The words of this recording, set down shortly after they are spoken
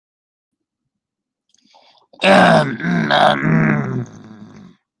Hello,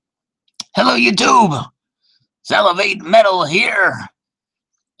 YouTube. Salivate Metal here,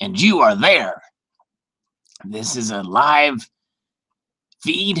 and you are there. This is a live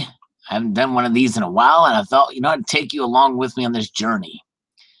feed. I haven't done one of these in a while, and I thought, I'd take you along with me on this journey.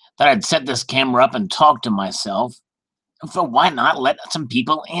 Thought I'd set this camera up and talk to myself. So why not let some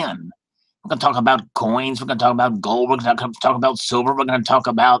people in? We're going to talk about coins. We're going to talk about gold. We're going to talk about silver. We're going to talk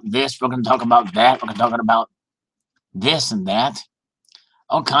about this. We're going to talk about that. We're going to talk about this and that.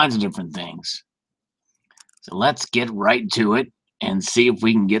 All kinds of different things. So let's get right to it and see if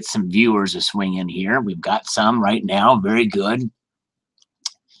we can get some viewers to swing in here. We've got some right now. Very good.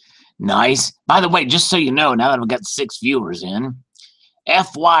 Nice. By the way, just so you know, now that I've got 6 viewers in,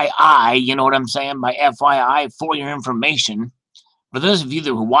 FYI, you know what I'm saying? By FYI, for your information, for those of you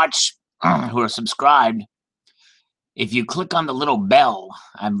who watch, who are subscribed, if you click on the little bell,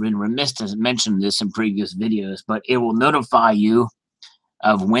 I've been remiss to mention this in previous videos, but it will notify you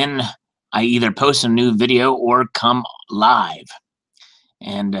of when I either post a new video or come live.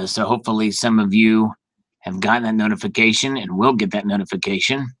 And so hopefully some of you have gotten that notification and will get that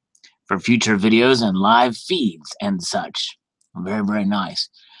notification for future videos and live feeds and such. Very, very nice.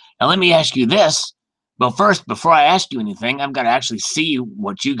 Now let me ask you this. Well, first, before I ask you anything, I've got to actually see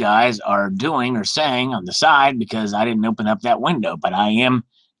what you guys are doing or saying on the side because I didn't open up that window, but I am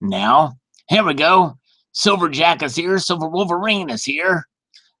now. Here we go. Silver Jack is here. Silver Wolverine is here.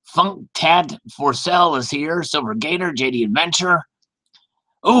 Funk Tat Forcell is here. Silver Gator, JD Adventure.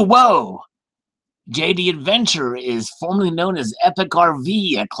 Oh, whoa! JD Adventure is formerly known as Epic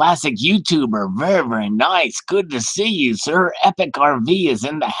RV, a classic YouTuber. Very, very nice. Good to see you, sir. Epic RV is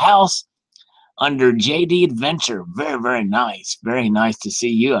in the house under JD Adventure. Very, very nice. Very nice to see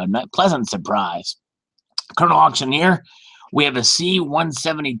you. A pleasant surprise. Colonel Auctioneer. We have a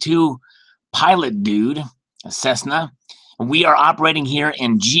C-172 pilot dude, a Cessna. We are operating here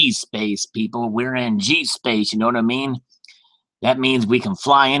in G space, people. We're in G space, you know what I mean? That means we can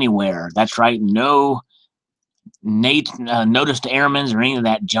fly anywhere. That's right. No notice to airmen or any of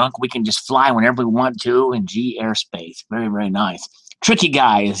that junk. We can just fly whenever we want to in G airspace. Very, very nice. Tricky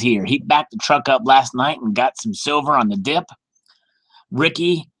Guy is here. He backed the truck up last night and got some silver on the dip.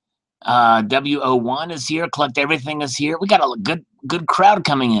 Ricky W01 is here. Collect Everything is here. We got a good crowd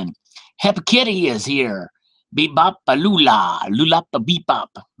coming in. Hep Kitty is here. Bebop lula, lula bebop.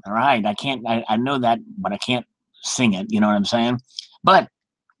 All right, I know that, but I can't sing it. You know what I'm saying? But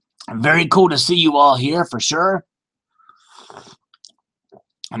very cool to see you all here for sure.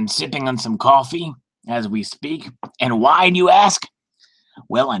 I'm sipping on some coffee as we speak. And why, do you ask?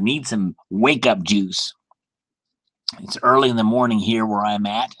 Well, I need some wake-up juice. It's early in the morning here where I'm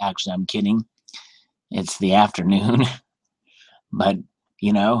at. Actually, I'm kidding. It's the afternoon. But,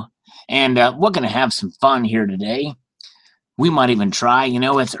 and we're going to have some fun here today. We might even try.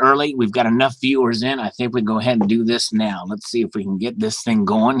 It's early. We've got enough viewers in. I think we go ahead and do this now. Let's see if we can get this thing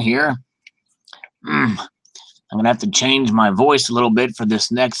going here. I'm going to have to change my voice a little bit for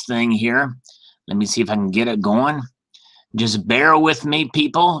this next thing here. Let me see if I can get it going. Just bear with me,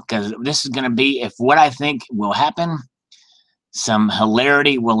 people, because this is going to be, if what I think will happen, some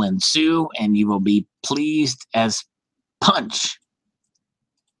hilarity will ensue, and you will be pleased as punch.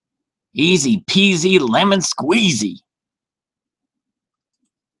 Easy peasy lemon squeezy.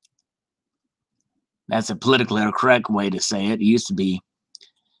 That's a politically correct way to say it. It used to be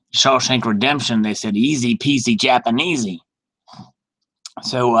Shawshank Redemption. They said easy peasy Japanesey.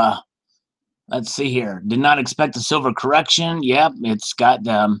 So let's see here. Did not expect a silver correction. Yep, it's got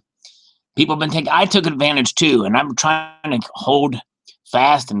people have been taking. I took advantage too, and I'm trying to hold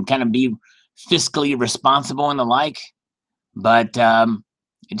fast and kind of be fiscally responsible and the like. But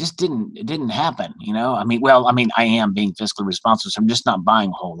it just didn't happen. I am being fiscally responsible, so I'm just not buying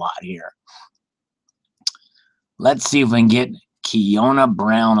a whole lot here. Let's see if we can get Kiona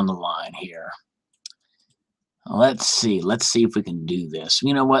Brown on the line here. Let's see if we can do this.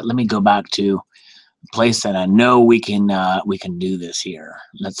 You know what? Let me go back to a place that I know we can do this here.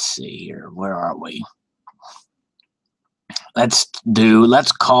 Let's see here. Where are we? Let's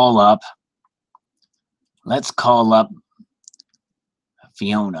call up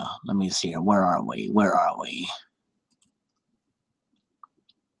Fiona. Let me see here. Where are we?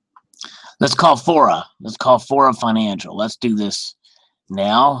 Let's call Fora. Let's call Fora Financial. Let's do this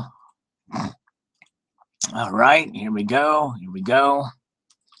now. All right, here we go.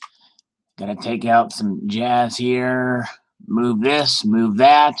 Gotta take out some jazz here. Move this, move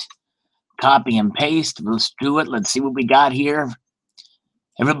that. Copy and paste. Let's do it. Let's see what we got here.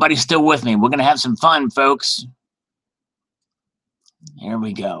 Everybody's still with me. We're gonna have some fun, folks. Here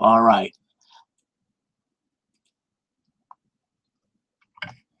we go. All right.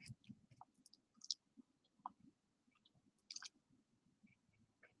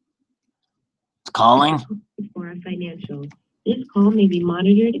 Calling. For financial. This call may be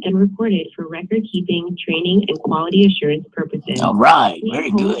monitored and recorded for record keeping, training, and quality assurance purposes. All right, Please very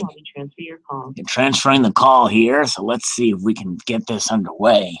hold good. while we transfer your call. You're transferring the call here, so let's see if we can get this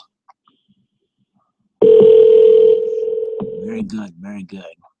underway. Very good, very good.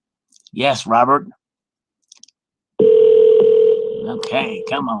 Yes, Robert? Okay,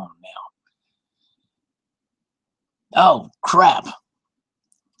 come on now. Oh, crap.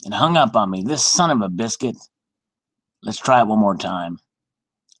 It hung up on me. This son of a biscuit. Let's try it one more time.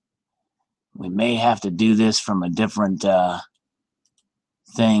 We may have to do this from a different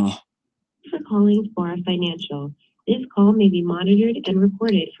thing. For calling for financial. This call may be monitored and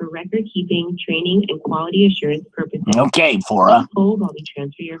recorded for record keeping, training, and quality assurance purposes. Okay, Fora. Please hold while we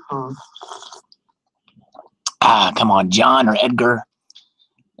transfer your call. Come on, John or Edgar.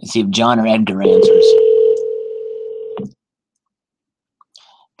 Let's see if John or Edgar answers.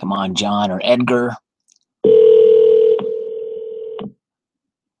 Come on, John or Edgar.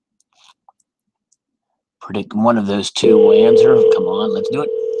 Predict one of those two will answer. Come on, let's do it.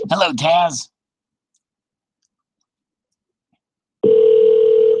 Hello, Taz.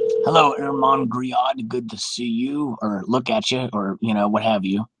 Hello, Erman Griad. Good to see you, or look at you, or, you know, what have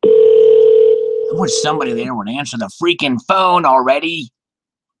you. I wish somebody there would answer the freaking phone already.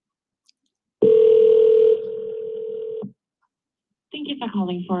 Thank you for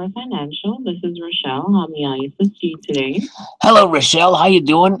calling for financial. This is Rochelle. How may I assist you today? Hello, Rochelle. How you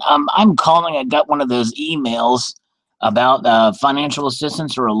doing? I'm calling. I got one of those emails about financial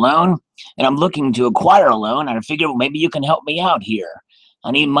assistance or a loan, and I'm looking to acquire a loan. And I figure maybe you can help me out here.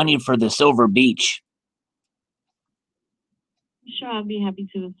 I need money for the Silver Beach. Sure, I'll be happy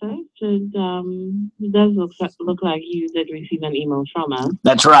to assist. It does look like you did receive an email from us.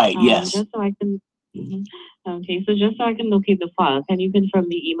 That's right. Yes. Just so I can. Okay, so just so I can locate the file, can you confirm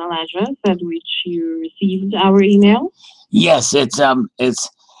the email address at which you received our email? Yes, it's SALVITE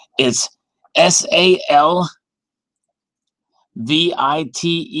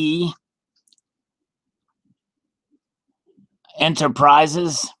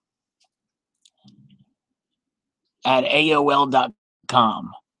Enterprises at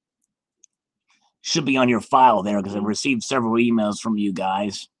AOL.com. Should be on your file there because I've received several emails from you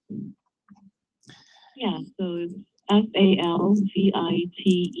guys. Yeah, so it's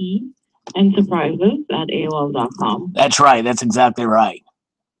SALVITE Enterprises at AOL.com. That's right. That's exactly right.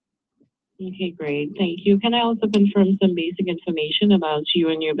 Okay, great. Thank you. Can I also confirm some basic information about you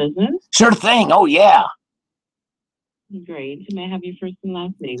and your business? Sure thing. Oh, yeah. Great. May I have your first and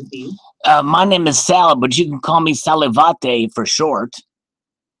last name, please? My name is Sal, but you can call me Salivate for short.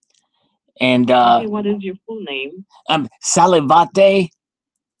 And okay, what is your full name? Salivate,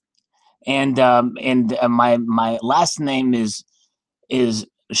 and my last name is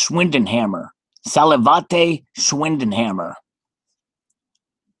Schwindenhammer. Salivate Schwindenhammer.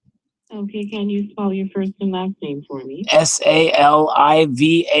 Okay, can you spell your first and last name for me?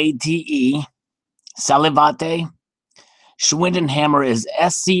 SALIVATE. Salivate. Schwindenhammer is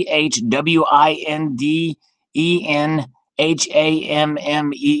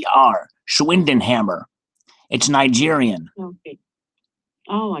SCHWINDENHAMMER. Schwindenhammer. It's Nigerian. Okay.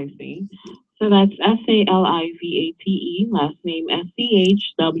 Oh, I see. So that's SALIVATE, last name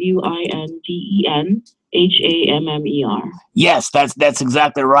SCHWINDENHAMMER. Yes, that's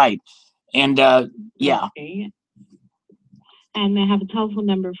exactly right. And yeah. Okay. And I have a telephone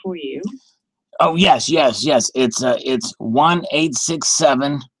number for you. Oh yes. It's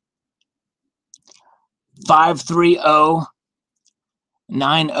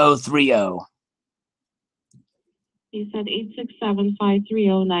 1-867-530-9030. You said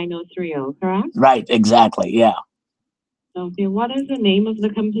 867-530-9030, correct? Right, exactly, yeah. Okay, what is the name of the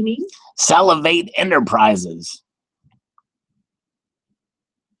company? Salivate Enterprises.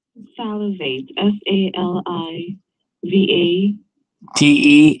 Salivate,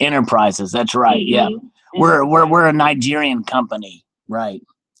 SALIVATE Enterprises. That's right. Yeah, we're a Nigerian company, right?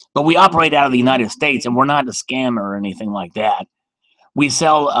 But we operate out of the United States, and we're not a scam or anything like that. We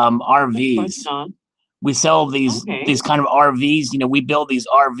sell RVs. We sell these kind of RVs. You know, we build these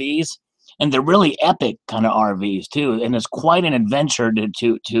RVs, and they're really epic kind of RVs too. And it's quite an adventure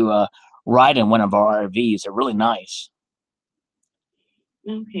to ride in one of our RVs. They're really nice.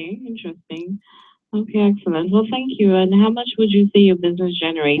 Okay, interesting. Okay, excellent. Well, thank you. And how much would you say your business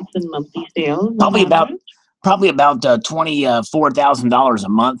generates in monthly sales? Probably about $24,000 a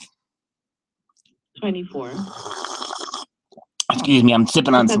month. 24. Excuse me, I'm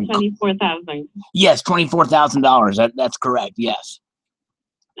sipping on some. 24,000. Yes, $24,000. That's correct. Yes.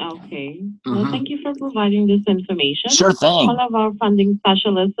 Okay. Well, Hmm. thank you for providing this information. Sure thing. All of our funding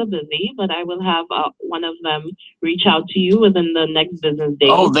specialists are busy, but I will have one of them reach out to you within the next business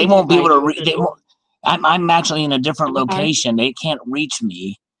Oh, day they to won't be able provide to. you with a They new. won't, I'm actually in a different I'm sorry. location. They can't reach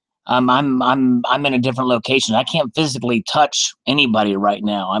me. I'm in a different location. I can't physically touch anybody right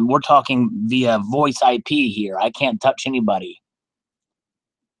now. We're talking via voice IP here. I can't touch anybody.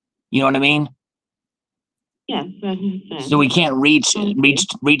 You know what I mean? Yes, I So we understand. can't Okay.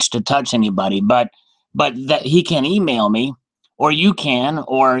 reach to touch anybody. But that he can email me, or you can,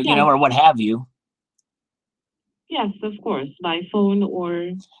 or Yes, or what have you. yes, of course, by phone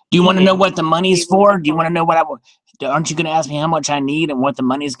or Do you want to know email. what the money's We will for? Do you want to confirm. know what aren't you going to ask me how much I need and what the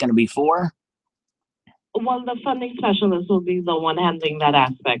money's going to be for? Well, the funding specialist will be the one handling that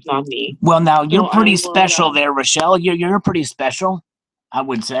aspect, not me. Well, now you're So I pretty would. special there, Rochelle. You're pretty special, I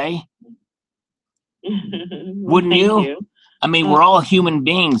would say. Well, Wouldn't thank you? you. I mean, Uh, we're all human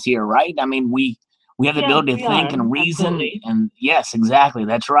beings here, right? I mean, we have the yes, ability to we are think and reason, absolutely. and yes, exactly.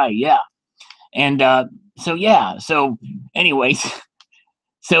 That's right. Yeah. And so yeah. So anyways,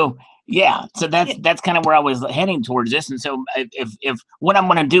 so yeah. So Yeah. that's kind of where I was heading towards this. And so if what I'm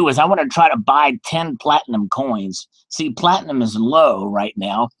going to do is I want to try to buy 10 platinum coins. See, platinum is low right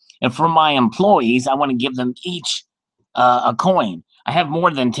now, and for my employees, I want to give them each a coin. I have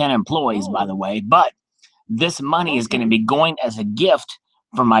more than 10 employees, by the Oh, way, but this money is going to okay. be going as a gift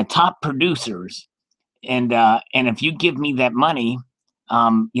for my top producers. And if you give me that money,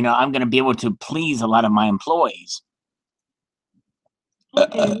 I'm going to be able to please a lot of my employees.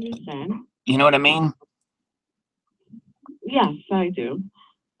 Okay, I understand. You know what I mean? Yes, I do.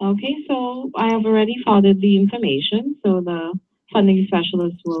 Okay, so I have already forwarded the information, so the funding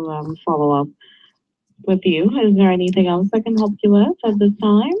specialist will follow up with you. Is there anything else I can help you with at this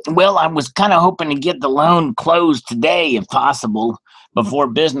time? Well, I was kind of hoping to get the loan closed today, if possible, before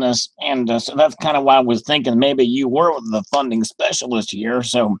business, and so that's kind of why I was thinking maybe you were the funding specialist here.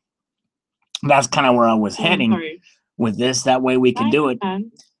 So that's kind of where I was Oh, heading sorry. with this. That way we I can do it.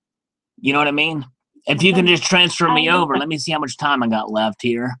 understand. You know what I mean? If you can Um, just transfer I me over, understand. let me see how much time I got left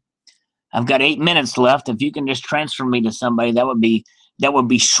here. I've got 8 minutes left. If you can just transfer me to somebody, that would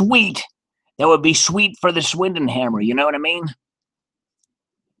be sweet. That would be sweet for the Swindenhammer. You know what I mean?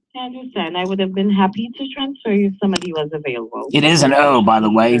 I understand. I would have been happy to transfer you if somebody was available, It but is an O, by the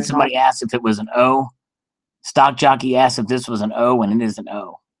unfortunately, way. they're not. Somebody asked if it was an O. Stock jockey asked if this was an O, and it is an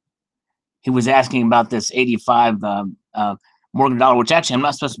O. He was asking about this 85 Morgan dollar, which actually I'm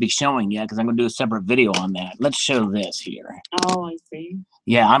not supposed to be showing yet because I'm going to do a separate video on that. Let's show this here. Oh, I see.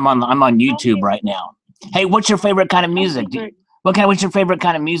 Yeah, I'm on YouTube Okay. right now. Hey, what's your favorite kind of Okay, music? great. What's your favorite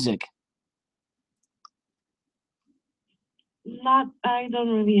kind of music? Not, I don't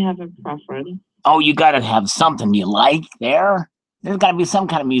really have a preference. Oh, you got to have something you like there. There's got to be some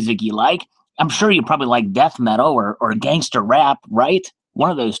kind of music you like. I'm sure you probably like death metal or gangster rap, right?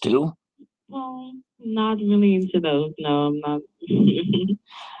 One of those two. Well, not really into those. No, I'm not.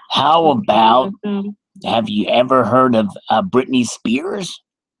 How Okay, about, but have you ever heard of Britney Spears?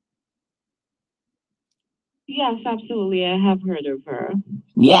 yes, absolutely. I have heard of her.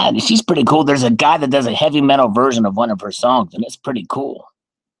 Yeah, she's pretty cool. There's a guy that does a heavy metal version of one of her songs, and it's pretty cool.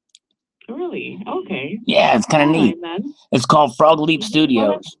 Really? Okay. Yeah, it's kind of All neat. right then. It's called Frog Leap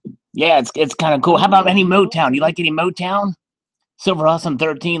Well, Studios. Yeah, it's kind of cool. How about oh, any Motown? You okay. like any Motown? Silver Hustle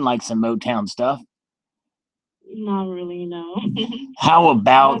 13 likes some Motown stuff. Not really, no. How But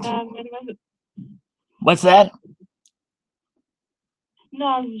about, what was it? what's that? No,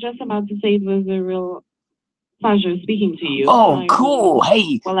 I was just about to say it was a real pleasure speaking to you. Oh, I will. cool.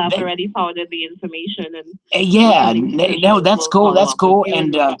 Hey, Well, I've already forwarded the information, and the yeah, funding no, specialist that's will cool. follow That's up with cool. you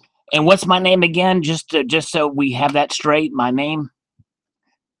and revert. And what's my name again? Just so we have that straight. My name.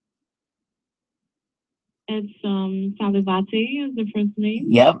 It's Salivate is the first name,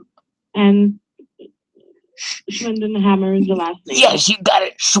 Yep. and Schwindenhammer is the last name. Yes, you got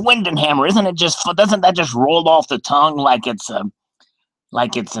it. Schwindenhammer. Isn't it just? Doesn't that just roll off the tongue like it's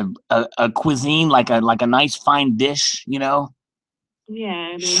a cuisine, like a nice fine dish?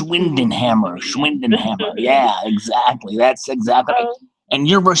 Yeah, it is convenient for Schwindenhammer. me. Yes. Schwindenhammer. Yeah, exactly. That's exactly right. Oh, And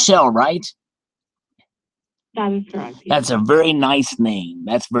you're Rochelle, right? that is correct. Yes. That's a very nice name.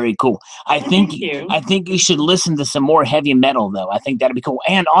 That's very cool. I Well, think thank you. I think you should listen to some more heavy metal though. I think that'd be cool.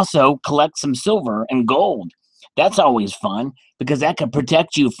 And also collect some silver and gold. That's always fun because that could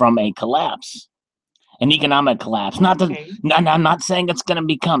protect you from a collapse, an economic collapse. Not that Okay. I'm not saying it's going to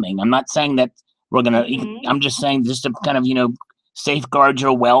be coming. I'm not saying that we're going to Mm-hmm. I'm just saying just to kind of, safeguard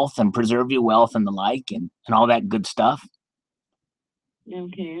your wealth and preserve your wealth and the like and all that good stuff.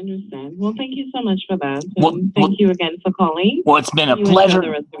 Okay, I understand. Well, thank you so much for that. Well, thank you again for calling. Well, it's been a You pleasure. enjoy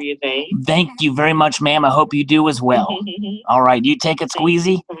the rest of your day. Thank you very much, ma'am. I hope you do as well. All right, you take it,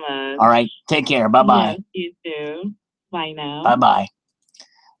 Squeezy. Thank you so much. All right, take care. Bye-bye. Yes, you too. Bye now. Bye-bye.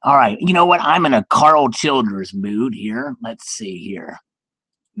 All right, you know what? I'm in a Carl Childers mood here. Let's see here.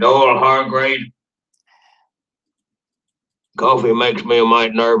 Noel Hargrave. Coffee makes me a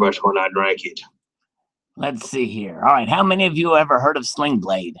mite nervous when I drink it. Let's see here. All right, how many of you ever heard of Sling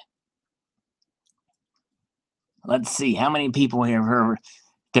Blade? Let's see, how many people here have heard?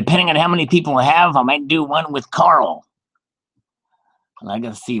 Depending on how many people have, I might do one with Carl. I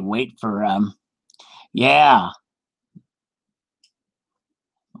gotta see, wait for, yeah.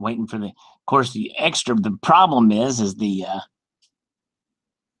 Waiting for of course, the problem is the,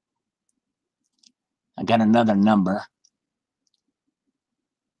 I got another number.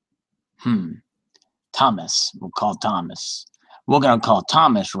 Thomas, we'll call Thomas. We're gonna call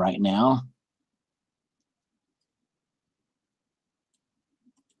Thomas right now.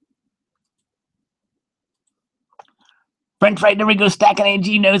 French fry, there we go, Stacking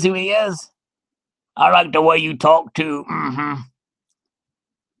AG knows who he is. I like the way you talk too.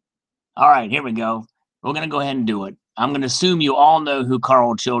 All right, here we go. We're gonna go ahead and do it. I'm gonna assume you all know who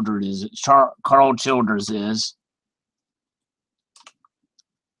Carl Childers is. Carl Childers is.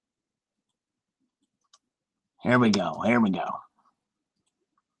 Here we go. Here we go.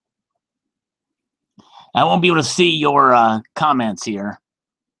 I won't be able to see your comments here.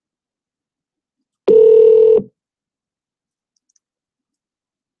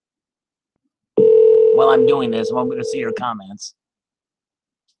 While I'm doing this, I won't be able to see your comments.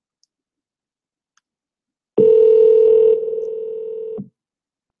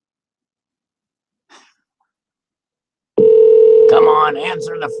 Come on,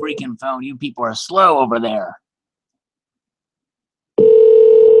 answer the freaking phone. You people are slow over there.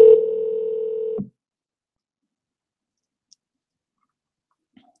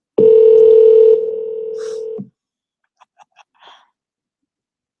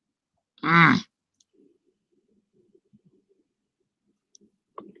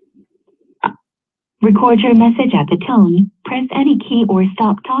 Record your message at the tone. Press any key or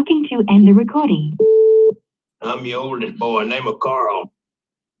stop talking to end the recording. I'm the oldest boy, name of Carl.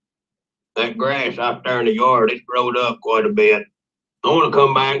 That grass out there in the yard, it's growed up quite a bit. I want to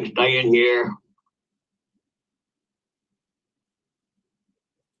come back and stay in here.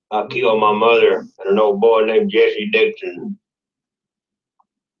 I killed my mother and an old boy named Jesse Dixon,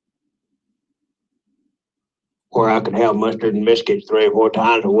 where I could have mustard and biscuits 3 or 4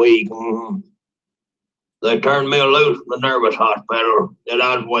 times a week. They turned me loose from the nervous hospital, and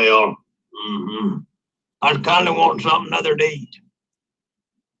I was well. I was kind of wanting something other to eat.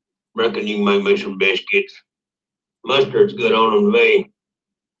 Reckon you can make me some biscuits. Mustard's good on them to me,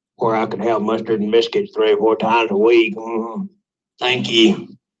 where I could have mustard and biscuits 3 or 4 times a week. Thank you.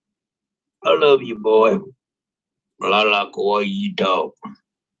 I love you, boy. Well, I like the way you talk.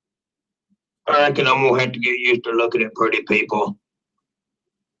 I reckon I'm gonna have to get used to looking at pretty people.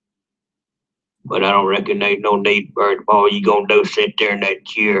 But I don't reckon there's no need for it. All you gonna do is sit there in that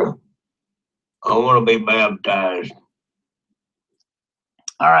chair. I want to be baptized.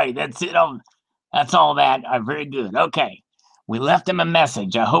 All right, that's it. That's all that. Very good. Okay. We left him a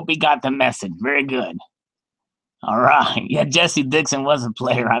message. I hope he got the message. Very good. All right. Yeah, Jesse Dixon was a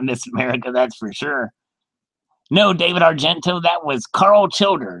player on Miss America, that's for sure. No, David Argento, that was Carl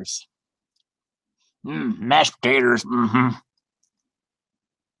Childers. Mashed potatoes.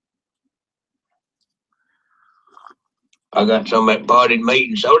 I got some of that potted meat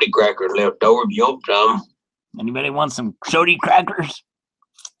and soda crackers left over if you want some. Anybody want some soda crackers?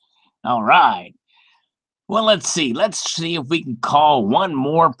 All right. Well, let's see. Let's see if we can call one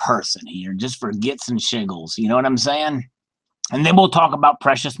more person here just for gits and shiggles. You know what I'm saying? And then we'll talk about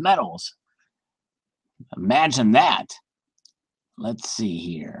precious metals. Imagine that. Let's see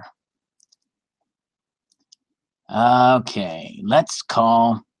here. Okay, let's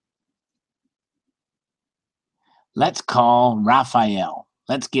call Raphael.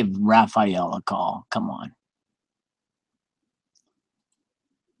 Let's give Raphael a call. Come on.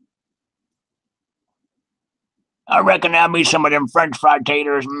 I reckon that'll be some of them French fried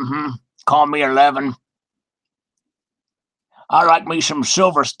taters. Call me 11. I like me some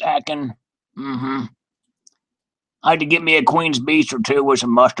silver stacking. I like to get me a Queen's Beast or 2 with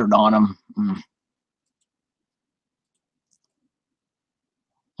some mustard on them.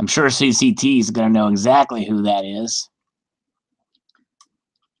 I'm sure CCT is going to know exactly who that is.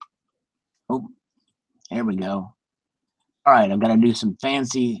 Oh, there we go. All right, I've got to do some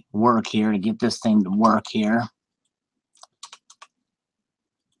fancy work here to get this thing to work here.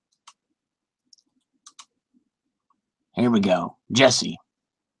 Here we go. Jesse.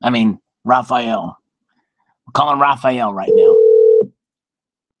 Raphael. We're calling Raphael right now.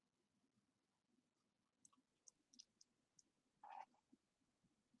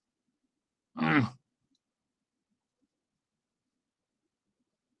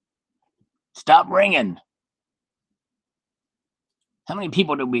 Stop ringing. How many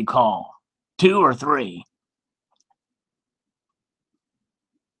people did we call? 2 or 3?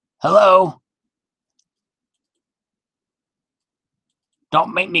 Hello?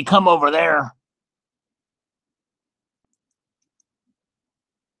 Don't make me come over there.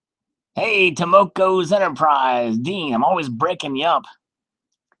 Hey, Tomoko's Enterprise. Dean, I'm always breaking you up.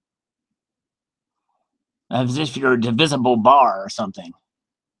 As if you're a divisible bar or something.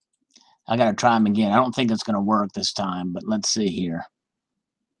 I gotta try him again. I don't think it's gonna work this time, but let's see here.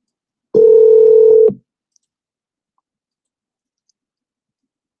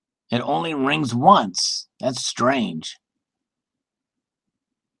 It only rings once. That's strange.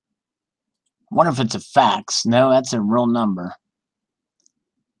 I wonder if it's a fax. No, that's a real number.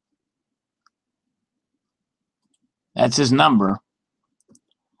 That's his number.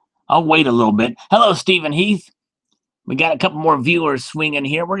 I'll wait a little bit. Hello, Stephen Heath. We got a couple more viewers swinging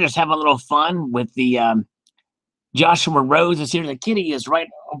here. We're just having a little fun with the Joshua Rose is here. The kitty is right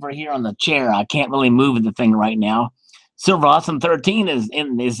over here on the chair. I can't really move the thing right now. Silver Awesome 13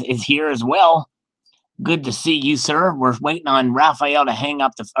 is here as well. Good to see you, sir. We're waiting on Raphael to hang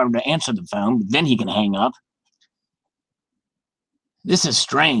up or to answer the phone. Then he can hang up. This is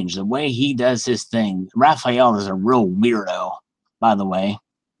strange, the way he does his thing. Raphael is a real weirdo, by the way.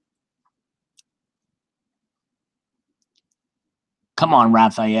 Come on,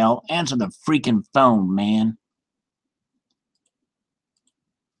 Raphael. Answer the freaking phone, man.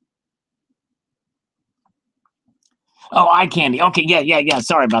 Oh, eye candy. Okay, yeah.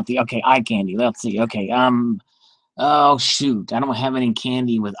 Sorry about the eye candy. Let's see. Okay, oh shoot. I don't have any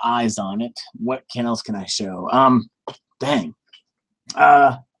candy with eyes on it. What else can I show? Dang.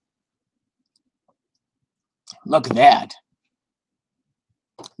 Look at that.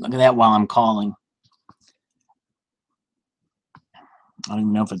 Look at that while I'm calling. I don't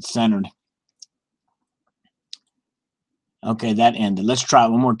even know if it's centered. Okay, that ended. Let's try it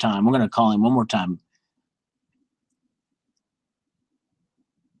one more time. We're going to call him one more time.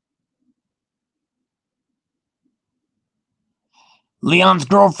 Leon's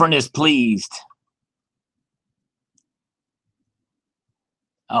girlfriend is pleased.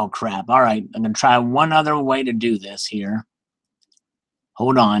 Oh, crap. All right. I'm going to try one other way to do this here.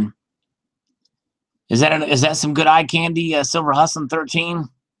 Hold on. Is that some good eye candy, Silver Hustling 13?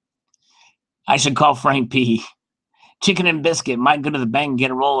 I should call Frank P. Chicken and biscuit might go to the bank and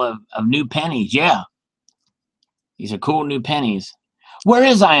get a roll of new pennies. Yeah. These are cool new pennies. Where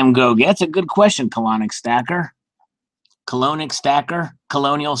is I Am Gogi? That's a good question, Colonic Stacker. Colonial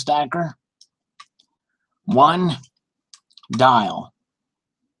Stacker. 1 dial.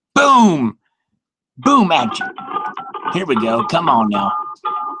 Boom! Boom at you. Here we go. Come on now.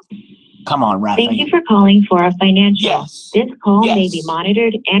 Come on, Raphael. Thank you for calling for a financial. Yes. This call Yes. may be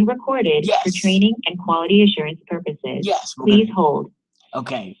monitored and recorded Yes. for training and quality assurance purposes. Yes. Please hold.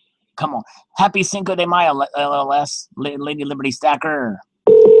 Okay. Come on. Happy Cinco de Mayo, LLS, Lady Liberty Stacker.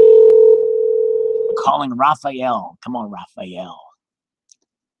 Calling Raphael. Come on, Raphael.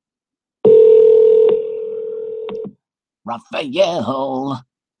 Raphael.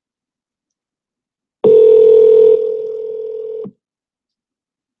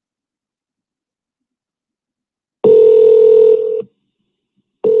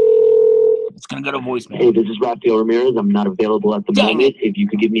 It's going to go to voicemail. Hey, this is Rafael Ramirez. I'm not available at the moment. If you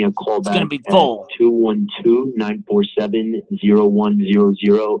could give me a call back going to be full. at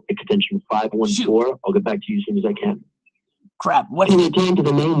 212-947-0100, extension 514. Shoot. I'll get back to you as soon as I can. Crap. What? To return to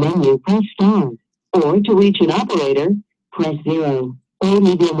the main menu, press star. Or to reach an operator, press 0. Or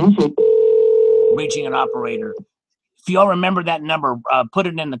leave your message. Reaching an operator. If y'all remember that number, put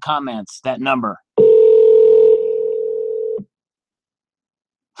it in the comments, that number.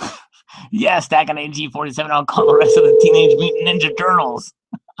 Yeah, stacking AG-47. I'll call the rest of the Teenage Mutant Ninja Turtles.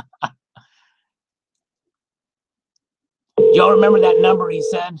 Y'all remember that number he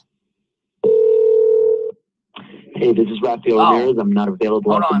said? Hey, this is Rafael Ramirez. I'm not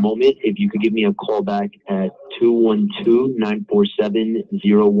available at the moment. If you could give me a call back at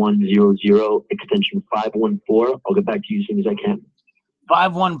 212-947-0100, extension 514. I'll get back to you as soon as I can.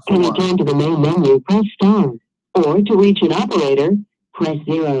 514. To return to the main menu, press star. Or to reach an operator, press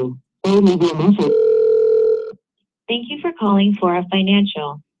 0. Or leave your message. Thank you for calling for a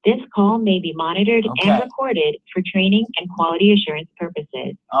financial. This call may be monitored and recorded for training and quality assurance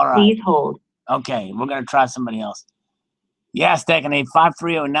purposes. All right. Please hold. Okay, we're going to try somebody else. Yeah, Stacking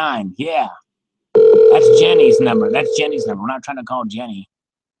 5309. Yeah. That's Jenny's number. That's Jenny's number. We're not trying to call Jenny.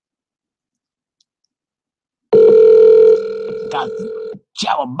 God,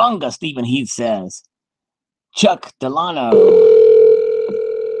 Cowabunga, Stephen Heath says. Chuck Delano.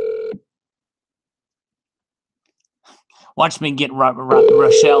 Watch me get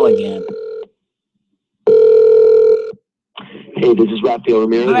Rochelle again. Hey, this is Rafael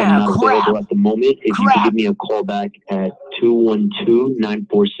Ramirez. I'm not available at the moment. If you could give me a call back at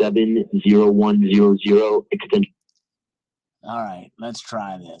 212-947-0100 extension. All right, let's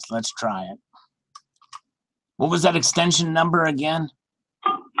try this. Let's try it. What was that extension number again?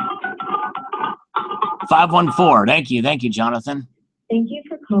 514. Thank you, Jonathan. Thank you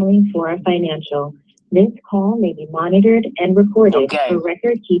for calling Fora Financial. This call may be monitored and recorded for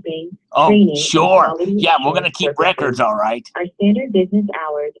record keeping, training, sure. and Yeah, we're going to keep records, all right. Our standard business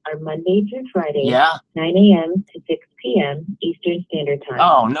hours are Monday through Friday, 9 a.m. to 6 p.m. Eastern Standard Time.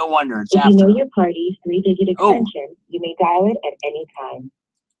 Oh, no wonder it's if after. you know your party's 3-digit extension, you may dial it at any time.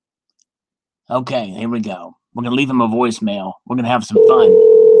 Okay, here we go. We're going to leave him a voicemail. We're going to have some fun.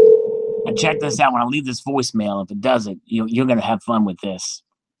 And check this out. When I leave this voicemail, if it does it, you're going to have fun with this.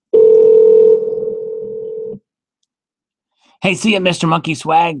 Hey, see ya, Mr. Monkey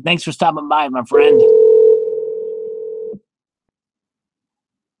Swag. Thanks for stopping by, my friend.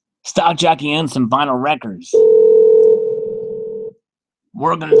 Stock Jockey owns some vinyl records. This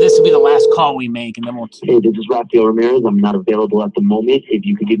will be the last call we make, and then we'll... Hey, this is Rafael Ramirez. I'm not available at the moment. If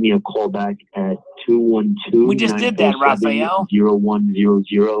you could give me a call back at 212... We just did that, Rafael.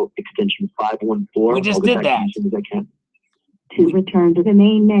 0100 extension 514. We just did that. As soon as I can. To return to the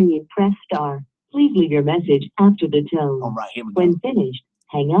main menu, press star. Please leave your message after the tone. All right, here we go. When finished,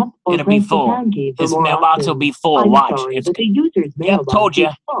 hang up or it'll be press full. the pound key for His more mailbox options. will be full. I'm Watch. sorry, but the user's mailbox told you.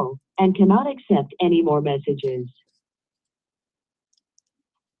 is full and cannot accept any more messages.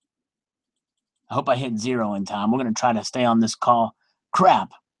 I hope I hit 0 in time. We're going to try to stay on this call.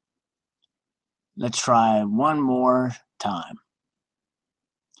 Crap. Let's try one more time.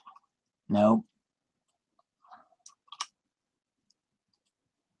 Nope.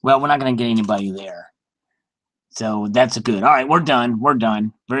 Well, we're not going to get anybody there. So that's good. All right, we're done. We're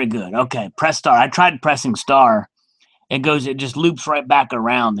done. Very good. Okay, press star. I tried pressing star. It just loops right back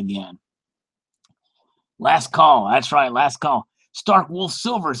around again. Last call. That's right, last call. Stark Wolf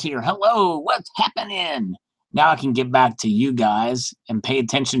Silver's here. Hello, what's happening? Now I can get back to you guys and pay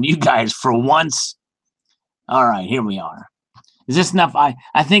attention to you guys for once. All right, here we are. Is this enough? I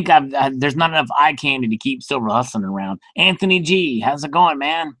think there's not enough eye candy to keep Silver hustling around. Anthony G, how's it going,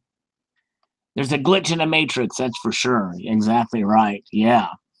 man? There's a glitch in the matrix, that's for sure. Exactly right. Yeah.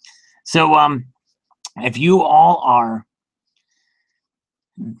 So if you all are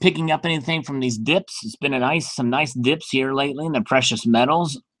picking up anything from these dips, it's been some nice dips here lately in the precious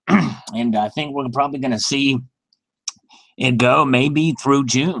metals. And I think we're probably going to see it go maybe through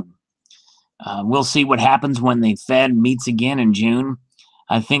June. We'll see what happens when the Fed meets again in June.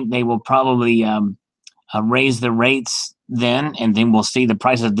 I think they will probably raise the rates then, and then we'll see the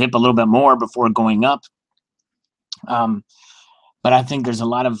prices dip a little bit more before going up. But I think there's a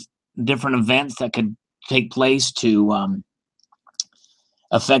lot of different events that could take place to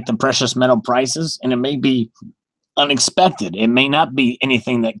affect the precious metal prices, and it may be unexpected. It may not be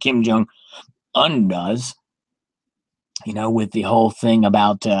anything that Kim Jong-un does, with the whole thing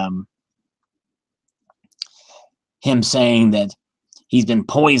about him saying that he's been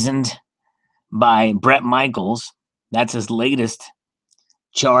poisoned by Brett Michaels. That's his latest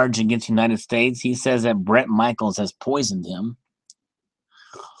charge against the United States. He says that Brett Michaels has poisoned him.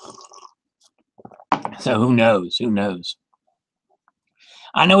 So who knows? Who knows?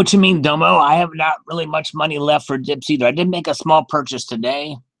 I know what you mean, Domo. I have not really much money left for dips either. I did make a small purchase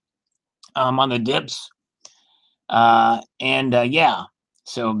today on the dips. Yeah,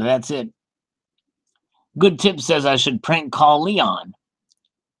 so that's it. Good Tip says I should prank call Leon.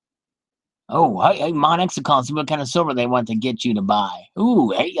 Oh, hey, Monexicon, see what kind of silver they want to get you to buy.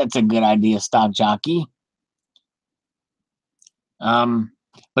 Ooh, hey, that's a good idea, Stock Jockey. But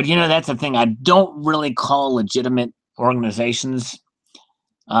that's the thing. I don't really call legitimate organizations.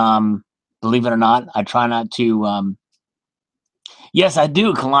 Believe it or not, I try not to. Yes, I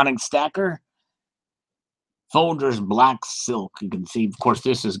do. Colonic Stacker. Folgers Black Silk. You can see, of course,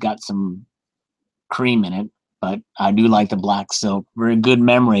 this has got some cream in it, but I do like the Black Silk. Very good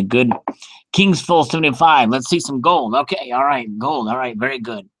memory. Good. King's Full 75. Let's see some gold. Okay, all right, gold. All right, very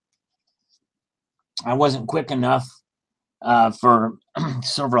good. I wasn't quick enough for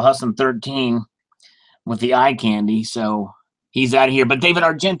Silver Hustling 13 with the eye candy, so he's out of here. But David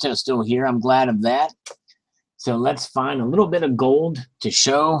Argento's still here. I'm glad of that. So let's find a little bit of gold to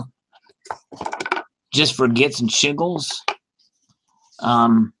show just for gits and shiggles.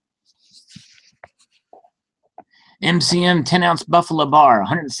 MCM 10-ounce Buffalo Bar,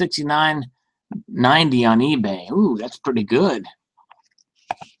 $169.90 on eBay. Ooh, that's pretty good.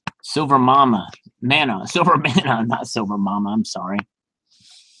 Silver Mana, not Silver Mama, I'm sorry.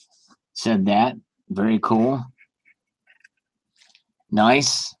 Said that. Very cool.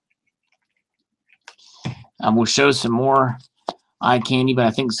 Nice. We'll show some more eye candy, but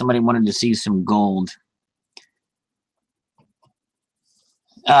I think somebody wanted to see some gold.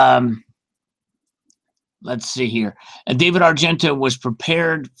 Let's see here. David Argento was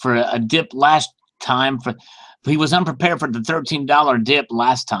prepared for a dip last time. He was unprepared for the $13 dip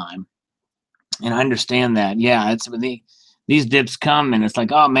last time, and I understand that. Yeah, it's these dips come, and it's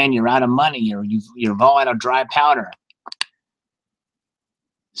like, oh man, you're out of money, or you're all out of dry powder.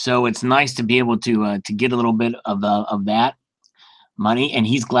 So it's nice to be able to get a little bit of that money, and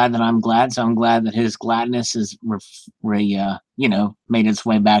he's glad that I'm glad. So I'm glad that his gladness is made its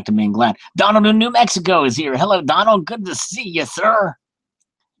way back to being glad. Donald in New Mexico is here. Hello, Donald. Good to see you, sir.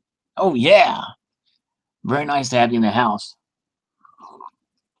 Oh yeah, very nice to have you in the house.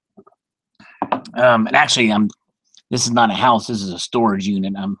 And actually, this is not a house. This is a storage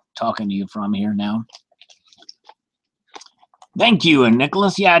unit. I'm talking to you from here now. Thank you, and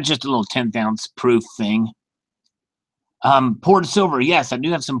Nicholas. Yeah, just a little 10th-ounce proof thing. Poured silver. Yes, I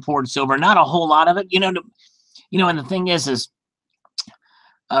do have some poured silver. Not a whole lot of it. And the thing is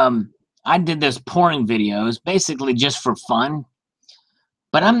I did this pouring videos basically just for fun.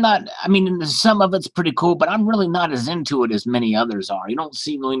 But I'm not, some of it's pretty cool, but I'm really not as into it as many others are. You don't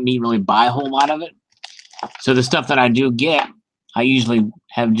see me really buy a whole lot of it. So the stuff that I do get, I usually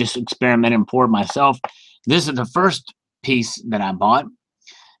have just experimented and poured myself. This is the first piece that I bought.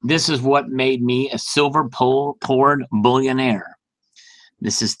 This is what made me a silver poured billionaire.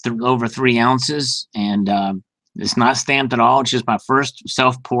 This is over 3 ounces, and it's not stamped at all. It's just my first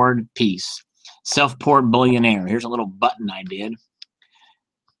self-poured piece. Self-poured billionaire. Here's a little button I did.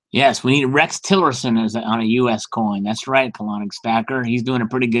 Yes, we need Rex Tillerson on a U.S. coin. That's right, Colonic Stacker. He's doing a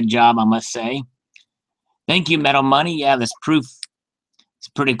pretty good job, I must say. Thank you, Metal Money. Yeah, this proof is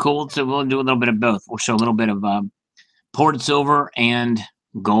pretty cool. So we'll do a little bit of both. We'll show a little bit of poured silver and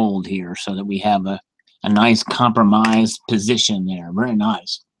gold here so that we have a nice compromise position there. Very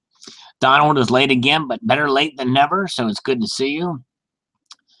nice. Donald is late again, but better late than never, so it's good to see you.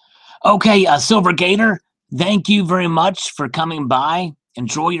 Okay, Silver Gator, thank you very much for coming by.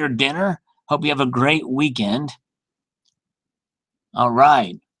 Enjoy your dinner. Hope you have a great weekend. All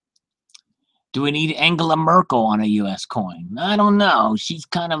right. Do we need Angela Merkel on a U.S. coin? I don't know. She's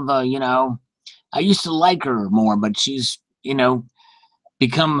kind of, I used to like her more, but she's,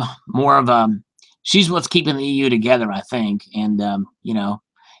 become more of she's what's keeping the EU together, I think. And,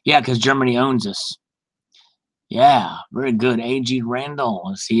 yeah, because Germany owns us. Yeah, very good. A.G.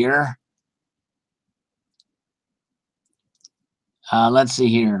 Randall is here. Let's see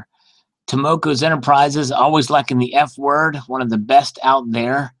here. Tomoko's Enterprises, always liking the F word, one of the best out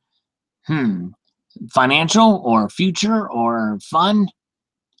there. Financial or future or fun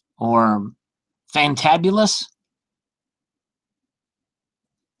or fantabulous?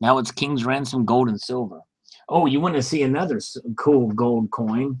 Now it's King's Ransom Gold and Silver. Oh, you want to see another cool gold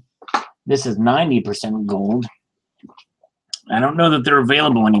coin? This is 90% gold. I don't know that they're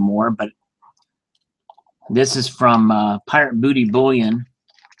available anymore, but this is from Pirate Booty Bullion.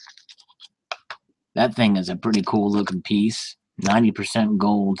 That thing is a pretty cool looking piece. 90%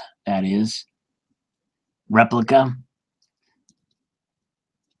 gold, that is. Replica.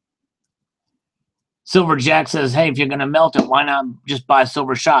 Silver Jack says, hey, if you're going to melt it, why not just buy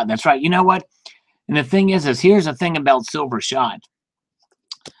Silver Shot? That's right. You know what? And the thing is here's the thing about Silver Shot.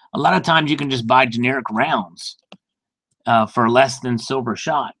 A lot of times you can just buy generic rounds for less than Silver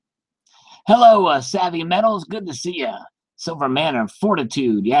Shot. Hello, Savvy Metals. Good to see you. Silver Mana,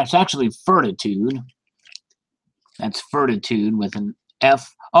 Fortitude. Yeah, it's actually Fortitude. That's Fortitude with an F.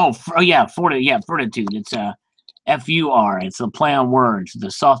 Yeah, Fortitude. It's a F-U-R. It's a play on words. The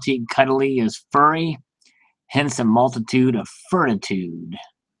salty cuddly is furry, hence a multitude of Fortitude.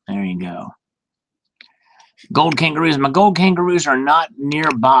 There you go. Gold kangaroos. My gold kangaroos are not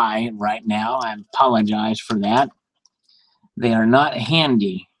nearby right now. I apologize for that. They are not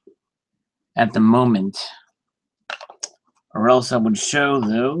handy at the moment, or else I would show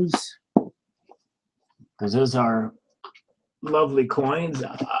those, because those are lovely coins,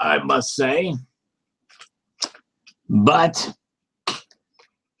 I must say. But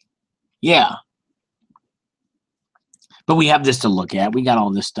yeah, but we have this to look at. We got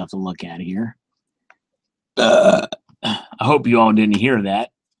all this stuff to look at here. I hope you all didn't hear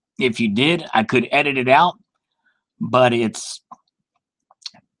that. If you did, I could edit it out, but it's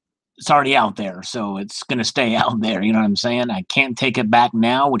already out there, so it's going to stay out there. You know what I'm saying? I can't take it back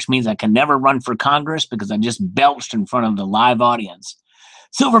now, which means I can never run for Congress because I just belched in front of the live audience.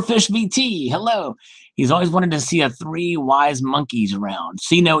 Silverfish VT, hello. He's always wanted to see a 3 wise monkeys around.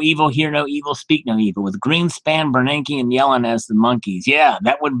 See no evil, hear no evil, speak no evil. With Greenspan, Bernanke, and Yellen as the monkeys. Yeah,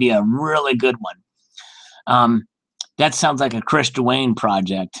 that would be a really good one. That sounds like a Chris Dwayne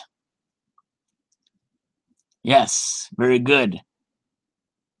project. Yes, very good.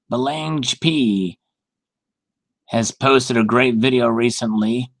 Belange P has posted a great video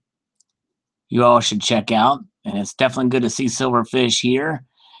recently. You all should check out, and it's definitely good to see Silverfish here.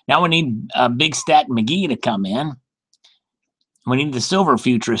 Now we need Big Stat McGee to come in. We need the Silver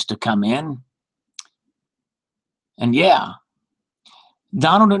Futurist to come in. And yeah,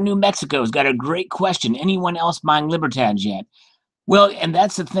 Donald in New Mexico's got a great question. Anyone else buying Libertads yet? Well, and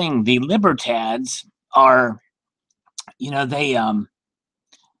that's the thing. The Libertads are, they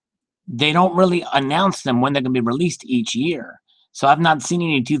don't really announce them when they're going to be released each year. So I've not seen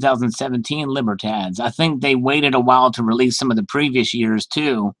any 2017 Libertads. I think they waited a while to release some of the previous years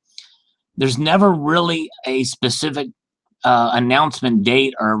too. There's never really a specific announcement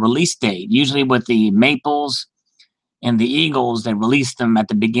date or release date. Usually with the Maples and the Eagles, they release them at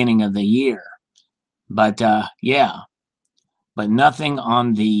the beginning of the year. But yeah, but nothing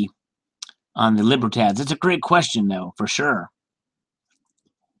on the Libertads. It's a great question though, for sure.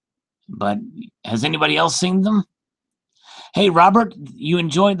 But has anybody else seen them? Hey, Robert, you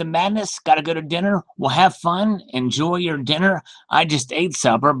enjoyed the madness? Got to go to dinner? Well, have fun. Enjoy your dinner. I just ate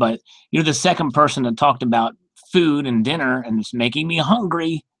supper, but you're the second person that talked about food and dinner, and it's making me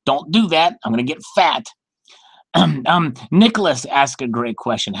hungry. Don't do that. I'm going to get fat. Nicholas asked a great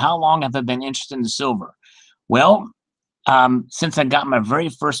question. How long have I been interested in silver? Well, since I got my very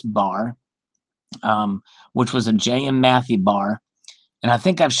first bar, which was a J.M. Matthew bar, and I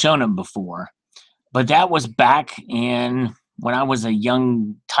think I've shown it before, but that was back in when I was a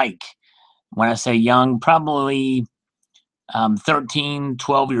young tyke. When I say young, probably 13,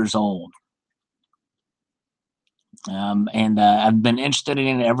 12 years old. And I've been interested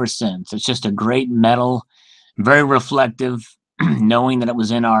in it ever since. It's just a great metal, very reflective, knowing that it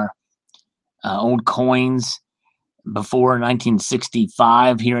was in our old coins before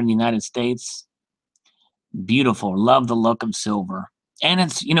 1965 here in the United States. Beautiful. Love the look of silver. And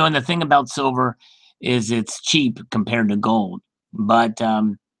it's, and the thing about silver is it's cheap compared to gold. But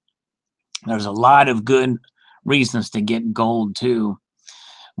there's a lot of good reasons to get gold too.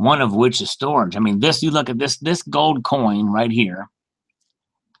 One of which is storage. I mean, you look at this gold coin right here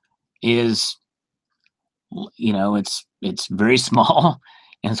is, it's very small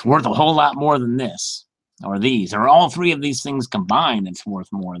and it's worth a whole lot more than this or these or all three of these things combined. It's worth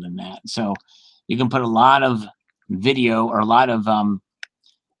more than that. So you can put a lot of video or a lot of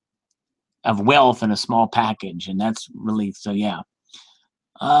wealth in a small package, and that's really so. Yeah.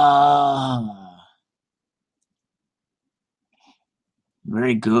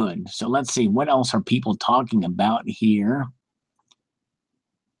 Very good. So let's see, what else are people talking about here?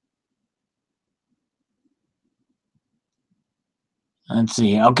 Let's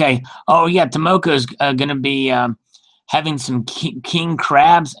see. Okay. Oh yeah, Tomoko's going to be having some king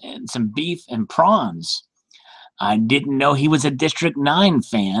crabs and some beef and prawns. I didn't know he was a District 9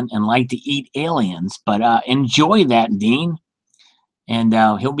 fan and liked to eat aliens, but enjoy that, Dean. And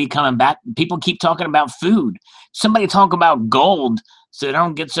he'll be coming back. People keep talking about food. Somebody talk about gold so they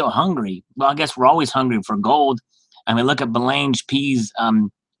don't get so hungry. Well, I guess we're always hungry for gold. I mean, look at Belange P's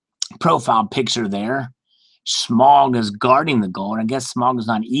profile picture there. Smog is guarding the gold. I guess Smog is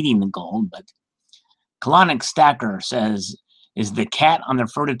not eating the gold, but Colonic Stacker says, is the cat on the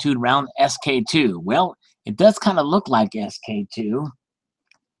Fortitude round SK2? Well, it does kind of look like SK2.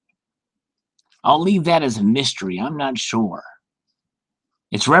 I'll leave that as a mystery. I'm not sure.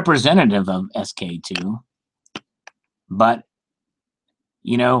 It's representative of SK2, but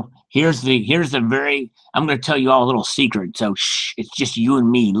here's the very. I'm going to tell you all a little secret. So shh, it's just you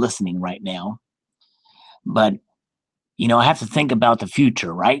and me listening right now. But I have to think about the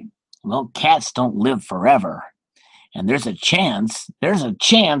future, right? Well, cats don't live forever, and there's a chance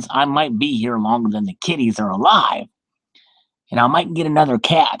I might be here longer than the kitties are alive, and I might get another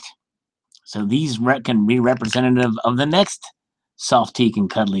cat. So these can be representative of the next soft teak and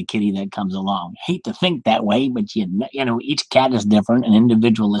cuddly kitty that comes along. Hate to think that way, but each cat is different and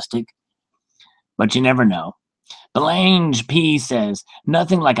individualistic, but you never know. Belange P says,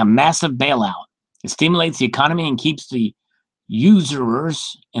 nothing like a massive bailout. It stimulates the economy and keeps the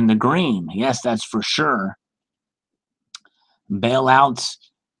usurers in the green. Yes, that's for sure. bailouts.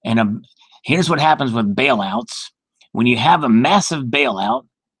 And here's what happens with bailouts. When you have a massive bailout,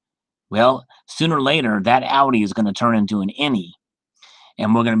 well, sooner or later, that Audi is going to turn into an innie.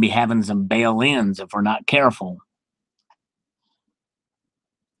 And we're going to be having some bail-ins if we're not careful.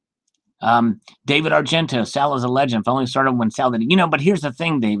 David Argento, Sal is a legend. If I only started when Sal did it. But here's the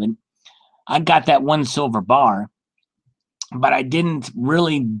thing, David. I got that one silver bar, but I didn't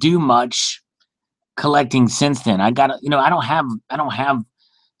really do much collecting since then. I got, I don't have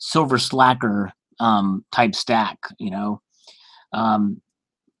silver slacker type stack, and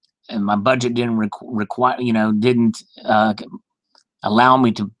my budget didn't require, didn't allow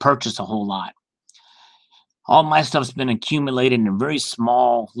me to purchase a whole lot. All my stuff's been accumulated in very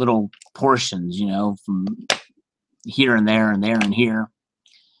small little portions, from here and there and there and here.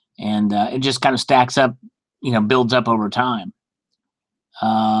 And it just kind of stacks up, builds up over time.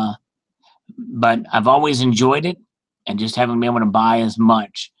 But I've always enjoyed it and just haven't been able to buy as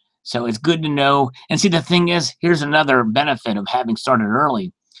much. So it's good to know. And see, the thing is, here's another benefit of having started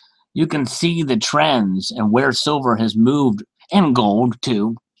early. You can see the trends and where silver has moved, and gold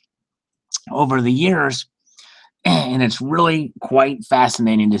too, over the years. And it's really quite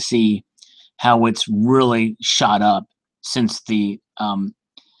fascinating to see how it's really shot up since the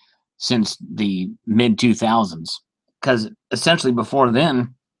mid 2000s. Because essentially before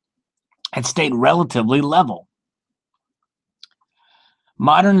then, it stayed relatively level.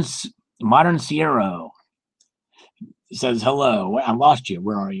 Modern Sierra says, hello. I lost you.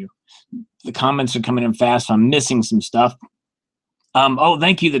 Where are you? The comments are coming in fast. So I'm missing some stuff. Oh,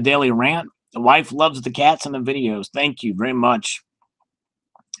 thank you, the Daily Rant. The wife loves the cats and the videos. Thank you very much.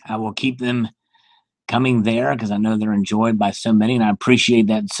 I will keep them coming there because I know they're enjoyed by so many, and I appreciate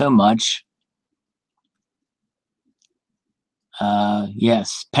that so much.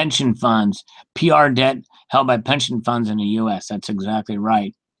 Yes, pension funds, PR debt held by pension funds in the U.S. That's exactly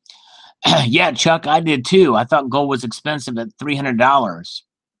right. Yeah, Chuck, I did too. I thought gold was expensive at $300.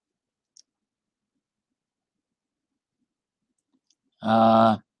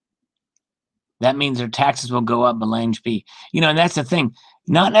 That means their taxes will go up, Belange P. And that's the thing.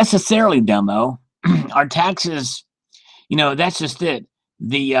 Not necessarily, Dumbo. Our taxes, that's just it.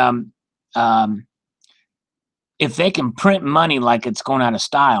 The if they can print money like it's going out of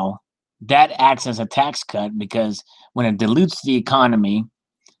style, that acts as a tax cut, because when it dilutes the economy,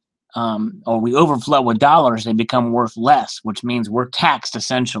 or we overflow with dollars, they become worth less, which means we're taxed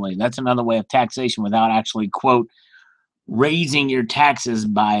essentially. That's another way of taxation without actually, quote, raising your taxes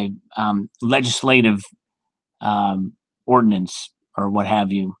by legislative ordinance or what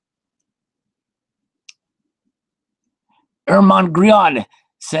have you. Ermon Griod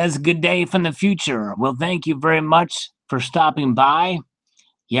says, good day from the future. Well, thank you very much for stopping by.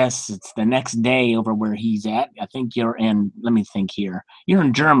 Yes, it's the next day over where he's at. I think you're in, let me think here. You're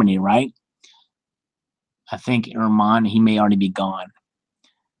in Germany, right? I think Ermon, he may already be gone.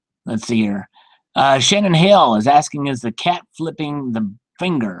 Let's see here. Shannon Hale is asking, is the cat flipping the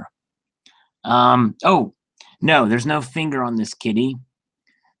finger? Oh, no, there's no finger on this kitty.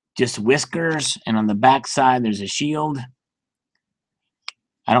 Just whiskers, and on the back side there's a shield.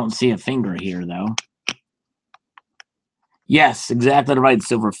 I don't see a finger here, though. Yes, exactly right,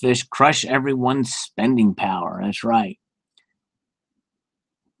 Silverfish. Crush everyone's spending power. That's right.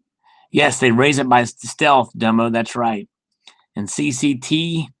 Yes, they raise it by stealth, Dumbo. That's right. And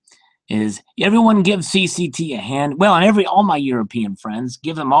CCT is, everyone give CCT a hand. Well, and all my European friends,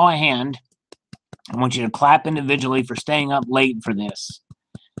 give them all a hand. I want you to clap individually for staying up late for this.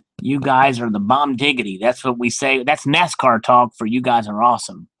 You guys are the bomb diggity. That's what we say. That's NASCAR talk for you guys are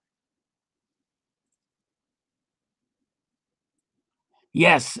awesome.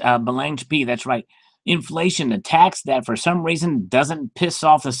 Yes, Belange P, that's right. Inflation, the tax that for some reason doesn't piss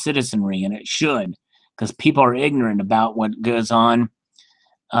off the citizenry, and it should, because people are ignorant about what goes on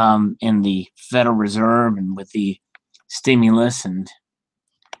in the Federal Reserve and with the stimulus and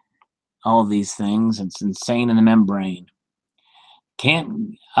all of these things. It's insane in the membrane.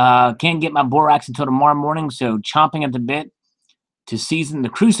 Can't get my borax until tomorrow morning, so chomping at the bit to season the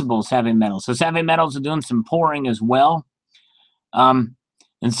crucible Salivate Metal. So Salivate Metals are doing some pouring as well.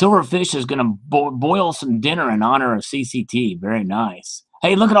 And Silverfish is going to boil some dinner in honor of CCT. Very nice.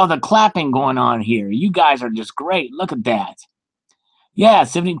 Hey, look at all the clapping going on here. You guys are just great. Look at that. Yeah,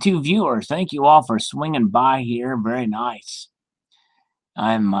 72 viewers. Thank you all for swinging by here. Very nice.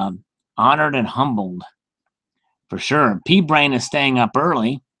 I'm honored and humbled. For sure. P-Brain is staying up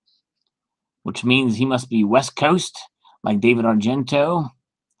early, which means he must be West Coast, like David Argento.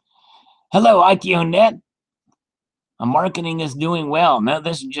 Hello, ITONet. Marketing is doing well. No,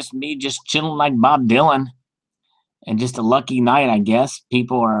 this is just me just chilling like Bob Dylan. And just a lucky night, I guess.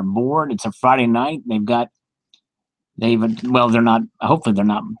 People are bored. It's a Friday night. Well, they're not, hopefully they're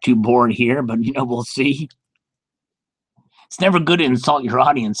not too bored here, but we'll see. It's never good to insult your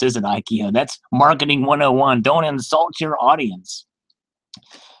audience, is it, IKEA? That's marketing 101. Don't insult your audience.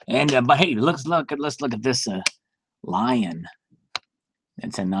 And but hey, let's look at this lion.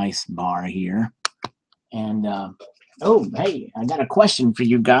 It's a nice bar here. And oh, hey, I got a question for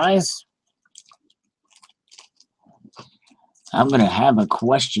you guys. I'm gonna have a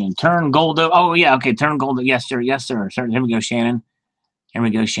question. Turn gold. Oh yeah, okay. Turn gold. Yes, sir. Yes, sir. Here we go, Shannon. Here we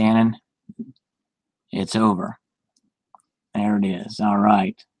go, Shannon. It's over. There it is. All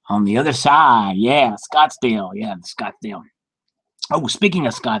right. On the other side, yeah, Scottsdale. Yeah, Scottsdale. Oh, speaking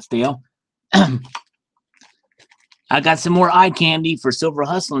of Scottsdale, I got some more eye candy for Silver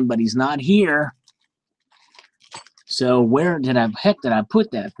Hustling, but he's not here. So where did I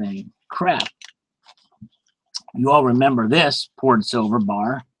put that thing? Crap. You all remember this poured silver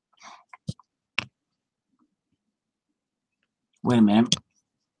bar. Wait a minute.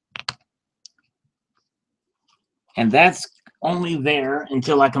 And that's only there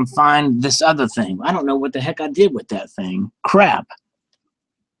until I can find this other thing. I don't know what the heck I did with that thing. Crap.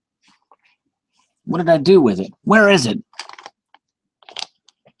 What did I do with it? Where is it?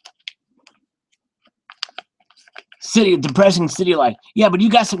 Depressing city life. Yeah, but you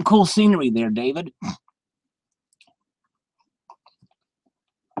got some cool scenery there, David.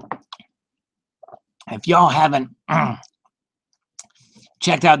 If y'all haven't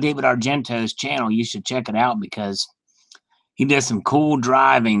checked out David Argento's channel, you should check it out because he does some cool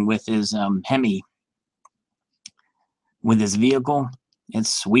driving with his Hemi, with his vehicle.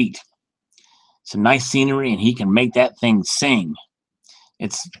 It's sweet. Some nice scenery, and he can make that thing sing.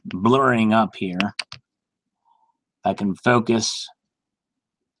 It's blurring up here. If I can focus.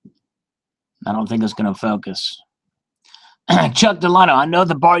 I don't think it's going to focus. Chuck Delano, I know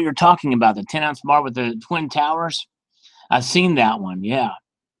the bar you're talking about, the 10-ounce bar with the twin towers. I've seen that one, yeah.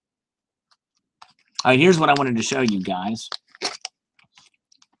 All right, here's what I wanted to show you guys.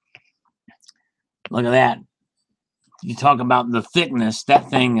 Look at that. You talk about the thickness. That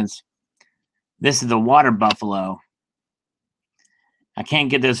thing is, this is the water buffalo. I can't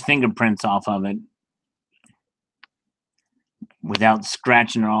get those fingerprints off of it without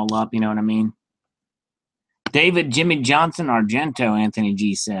scratching it all up, you know what I mean? David Jimmy Johnson Argento, Anthony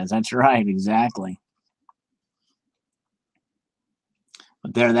G says. That's right, exactly.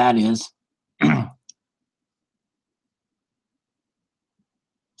 But there that is.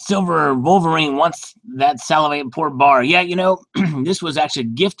 Silver Wolverine wants that Salivate Port bar. Yeah, this was actually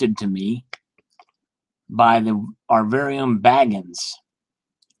gifted to me by our very own Baggins.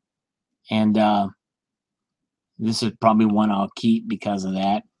 And this is probably one I'll keep because of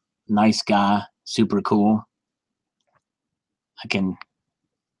that. Nice guy, super cool. I can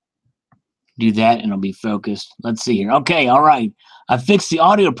do that and it'll be focused. Let's see here. Okay, all right. I fixed the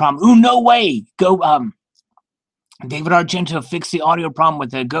audio problem. Ooh, no way. Go, David Argento fixed the audio problem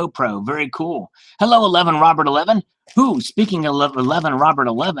with a GoPro. Very cool. Hello, 11 Robert 11. Speaking of 11 Robert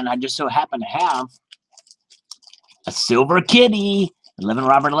 11, I just so happen to have a silver kitty. 11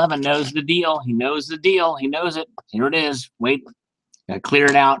 Robert 11 knows the deal. He knows the deal. He knows it. Here it is. Wait, gotta clear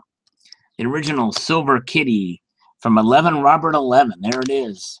it out. The original silver kitty from 11 Robert 11. There it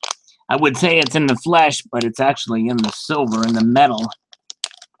is. I would say it's in the flesh, but it's actually in the silver, in the metal.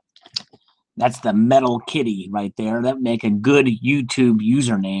 That's the Metal Kitty right there. That would make a good YouTube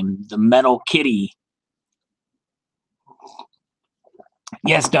username, the Metal Kitty.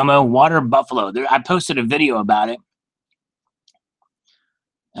 Yes, Domo, water buffalo. I posted a video about it.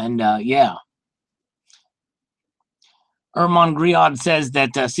 And yeah. Ermon Griod says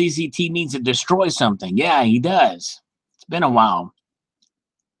that CCT needs to destroy something. Yeah, he does. It's been a while.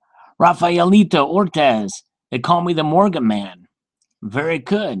 Rafaelito Ortez. They call me the Morgan Man. Very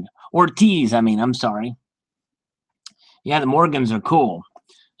good. Ortiz, I'm sorry. Yeah, the Morgans are cool.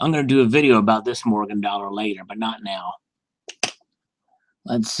 I'm going to do a video about this Morgan dollar later, but not now.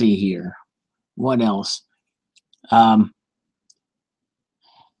 Let's see here. What else?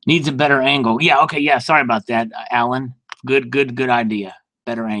 Needs a better angle. Yeah, okay, yeah, sorry about that, Alan. Good idea.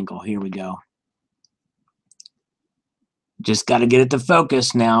 Better angle. Here we go. Just got to get it to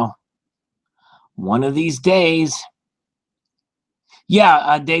focus now. One of these days.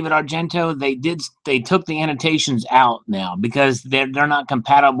 Yeah, David Argento, they took the annotations out now because they're not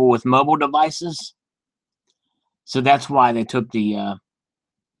compatible with mobile devices. So that's why they took the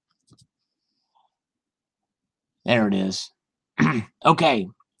there it is. Okay.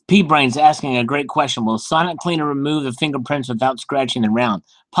 P-Brain's asking a great question. Will Sonic Cleaner remove the fingerprints without scratching the round?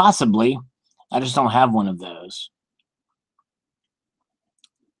 Possibly. I just don't have one of those.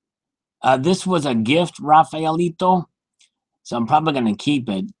 This was a gift, Rafaelito, so I'm probably going to keep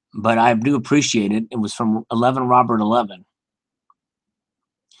it, but I do appreciate it. It was from 11 Robert 11.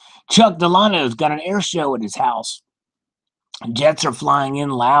 Chuck Delano's got an air show at his house. Jets are flying in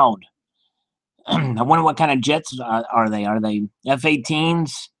loud. I wonder what kind of jets are they? Are they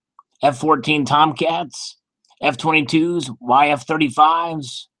F-18s, F-14 Tomcats, F-22s,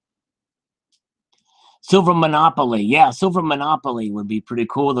 YF-35s? Silver Monopoly. Yeah, Silver Monopoly would be pretty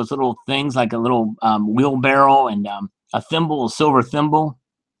cool. Those little things like a little wheelbarrow and a thimble, a silver thimble.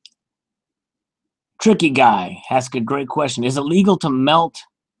 Tricky Guy asks a great question. Is it legal to melt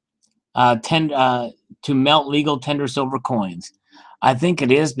legal tender silver coins? I think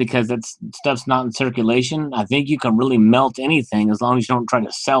it is because that stuff's not in circulation. I think you can really melt anything as long as you don't try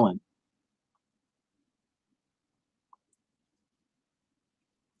to sell it.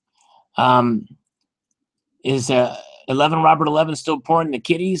 Is 11 Robert 11 still pouring the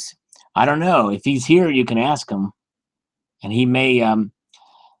kitties? I don't know. If he's here, you can ask him. And he may,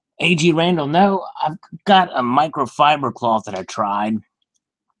 A.G. Randall, no, I've got a microfiber cloth that I tried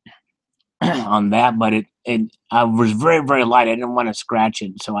on that, but I was very, very light. I didn't want to scratch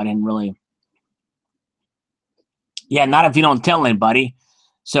it, so I didn't really. Yeah, not if you don't tell anybody.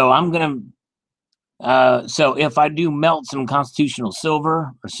 So I'm going to, so if I do melt some constitutional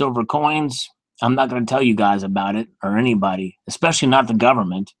silver or silver coins, I'm not going to tell you guys about it or anybody, especially not the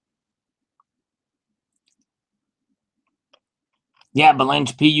government. Yeah,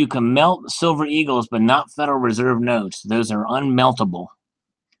 Belange P, you can melt silver eagles, but not Federal Reserve notes. Those are unmeltable.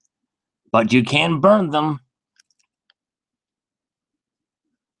 But you can burn them.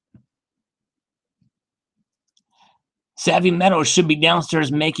 Savvy Metal should be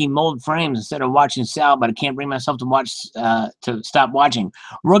downstairs making mold frames instead of watching Sal, but I can't bring myself to stop watching.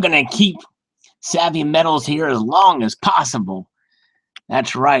 We're going to keep Savvy Metals here as long as possible.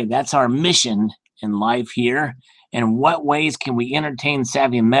 That's right. That's our mission in life here. And what ways can we entertain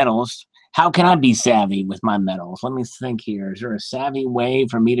Savvy Metals? How can I be savvy with my metals? Let me think here. Is there a savvy way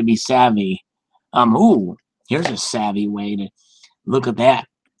for me to be savvy? Ooh, here's a savvy way to look at that.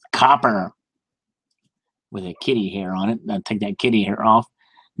 Copper with a kitty hair on it. I'll take that kitty hair off.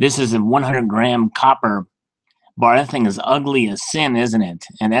 This is a 100-gram copper bar. That thing is ugly as sin, isn't it?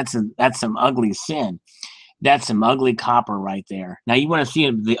 And that's some ugly sin. That's some ugly copper right there. Now, you want to see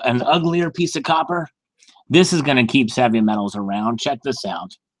an uglier piece of copper? This is going to keep Savvy Metals around. Check this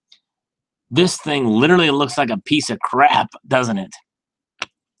out. This thing literally looks like a piece of crap, doesn't it?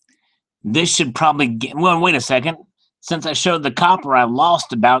 This should probably get... Well, wait a second. Since I showed the copper, I've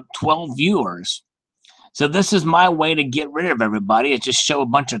lost about 12 viewers. So this is my way to get rid of everybody. Is just show a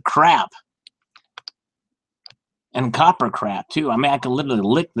bunch of crap. And copper crap, too. I mean, I can literally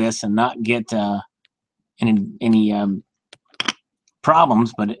lick this and not get any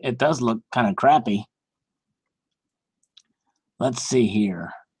problems, but it does look kind of crappy. Let's see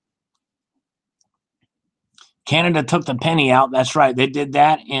here. Canada took the penny out. That's right. They did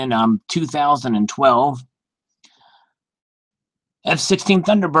that in 2012. F-16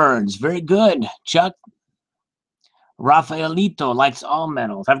 Thunderbirds. Very good, Chuck. Rafaelito likes all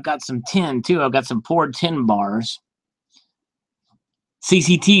metals. I've got some tin, too. I've got some poured tin bars.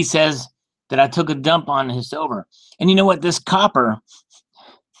 CCT says that I took a dump on his silver. And you know what? This copper...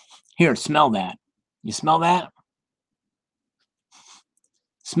 Here, smell that. You smell that?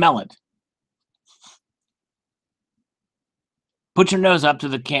 Smell it. Put your nose up to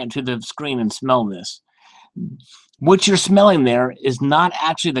the screen and smell this. What you're smelling there is not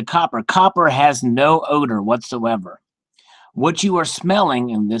actually the copper. Copper has no odor whatsoever. What you are smelling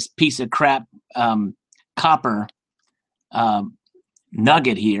in this piece of crap copper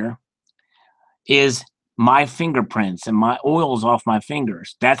nugget here is my fingerprints and my oils off my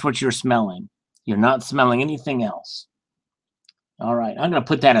fingers. That's what you're smelling. You're not smelling anything else. All right, I'm going to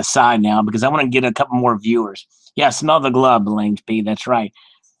put that aside now because I want to get a couple more viewers. Yeah, smell the glove, Belange P. That's right.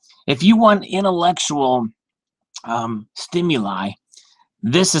 If you want intellectual stimuli,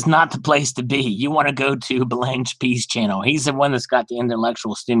 this is not the place to be. You want to go to Belange P's channel. He's the one that's got the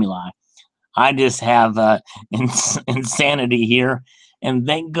intellectual stimuli. I just have insanity here. And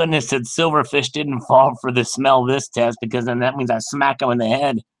thank goodness that Silverfish didn't fall for the smell this test, because then that means I smack him in the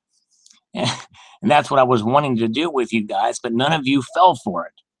head. And that's what I was wanting to do with you guys, but none of you fell for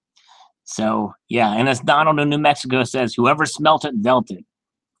it. So, yeah, and as Donald in New Mexico says, whoever smelt it, dealt it.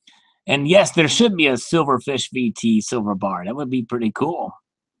 And yes, there should be a Silverfish VT silver bar. That would be pretty cool.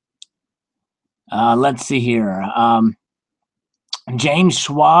 Let's see here. James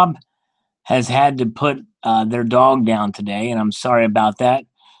Schwab has had to put their dog down today, and I'm sorry about that.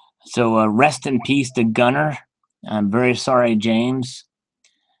 So rest in peace to Gunner. I'm very sorry, James.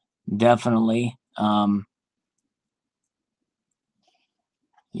 Definitely.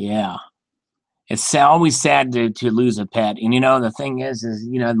 Yeah. It's always sad to lose a pet. And, the thing is,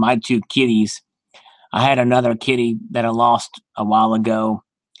 my two kitties, I had another kitty that I lost a while ago,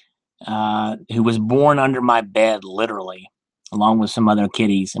 who was born under my bed, literally, along with some other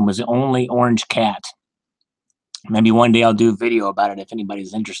kitties, and was the only orange cat. Maybe one day I'll do a video about it if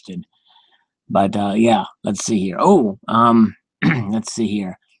anybody's interested. But yeah, let's see here. Oh, let's see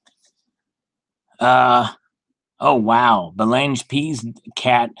here. Oh wow, Belange P's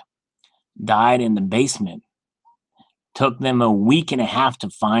cat died in the basement. Took them a week and a half to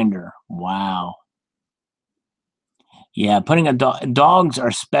find her. Wow. Yeah, putting dogs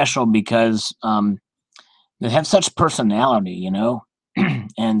are special because they have such personality,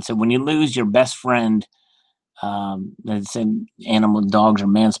 and so when you lose your best friend, that's an animal, dogs are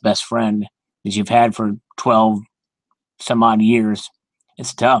man's best friend that you've had for 12 some odd years.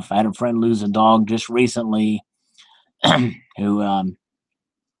 It's tough. I had a friend lose a dog just recently, who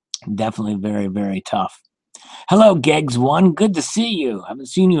definitely very, very tough. Hello, Gegs1. Good to see you. I haven't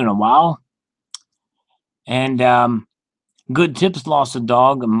seen you in a while. And Good Tips lost a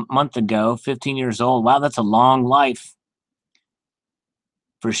dog a month ago, 15 years old. Wow, that's a long life.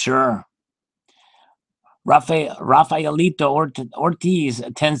 For sure. Rafaelito Ortiz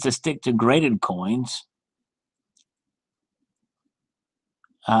tends to stick to graded coins.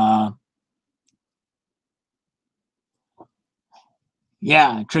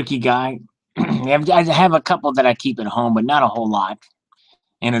 Yeah, tricky guy. I have a couple that I keep at home, but not a whole lot.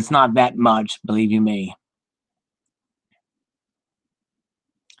 And it's not that much, believe you me.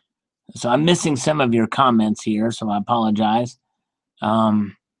 So I'm missing some of your comments here, so I apologize.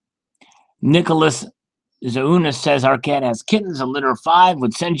 Nicholas Zauna says our cat has kittens, a litter of 5,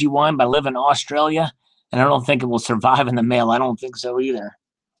 would send you one, but I live in Australia, and I don't think it will survive in the mail. I don't think so either.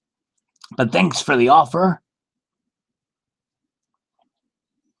 But thanks for the offer.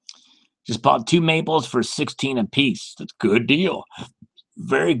 Just bought 2 maples for 16 apiece. That's a good deal.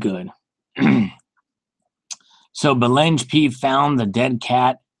 Very good. So Belange P found the dead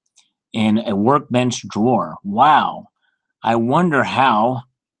cat in a workbench drawer. Wow. I wonder how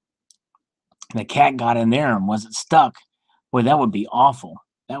the cat got in there, and was it stuck? Boy, that would be awful.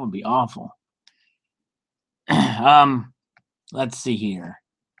 That would be awful. Let's see here.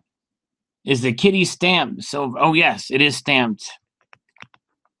 Is the kitty stamped? So, oh yes, it is stamped.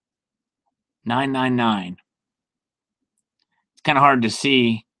 999. It's kind of hard to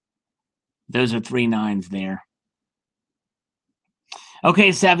see. Those are 3 9s there.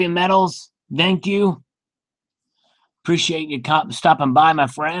 Okay, Savvy Metals, thank you. Appreciate you stopping by, my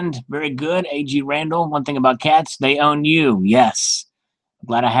friend. Very good. A.G. Randall, one thing about cats, they own you. Yes. I'm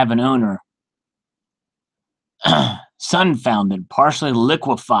glad I have an owner. Sun founded, partially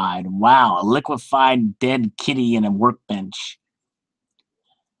liquefied. Wow, a liquefied dead kitty in a workbench.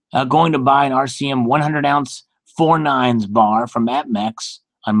 Going to buy an RCM 100-ounce 4 9s bar from Atmex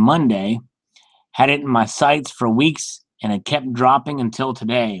on Monday. Had it in my sights for weeks, and it kept dropping until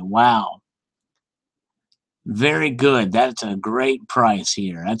today. Wow. Very good. That's a great price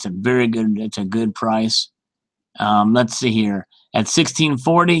here. That's a good price. Let's see here. At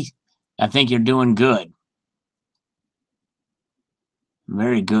 $16.40, I think you're doing good.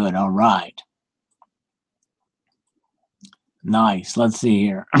 Very good. All right. Nice. Let's see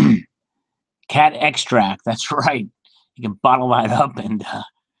here. Cat extract. That's right. You can bottle that up and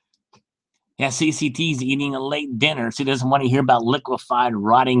yeah, CCT's eating a late dinner, so he doesn't want to hear about liquefied,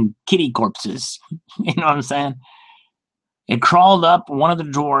 rotting kitty corpses. You know what I'm saying? It crawled up one of the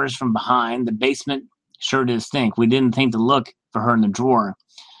drawers from behind. The basement sure does stink. We didn't think to look for her in the drawer.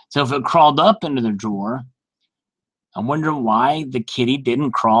 So if it crawled up into the drawer, I wonder why the kitty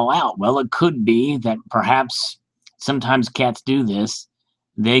didn't crawl out. Well, it could be that perhaps sometimes cats do this.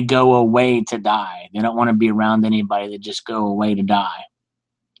 They go away to die. They don't want to be around anybody. They just go away to die.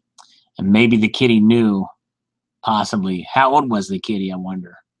 And maybe the kitty knew, possibly. How old was the kitty, I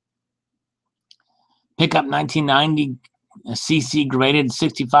wonder? Pickup 1990, CC graded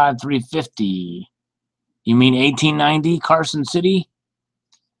 65,350. You mean 1890, Carson City?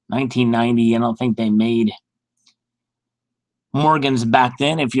 1990, I don't think they made Morgans back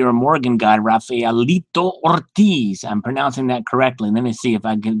then. If you're a Morgan guy, Rafaelito Ortiz. I'm pronouncing that correctly. Let me see if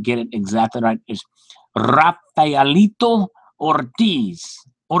I can get it exactly right. It's Rafaelito Ortiz.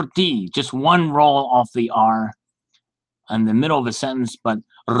 Ortiz. Just one roll off the R in the middle of a sentence, but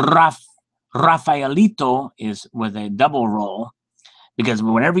Rafaelito is with a double roll, because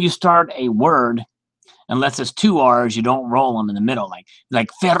whenever you start a word, unless it's 2 R's, you don't roll them in the middle, like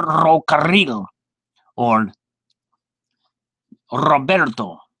ferrocarril or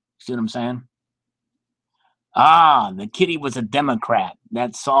Roberto. See what I'm saying? Ah, the kitty was a Democrat.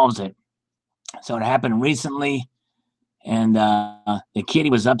 That solves it. So it happened recently, and the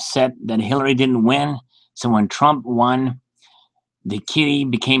kitty was upset that Hillary didn't win. So when Trump won, the kitty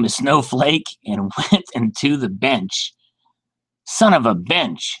became a snowflake and went into the bench. Son of a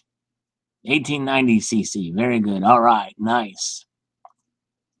bench. 1890 CC. Very good. All right. Nice.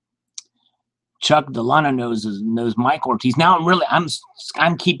 Chuck Delano knows Mike Ortiz. Now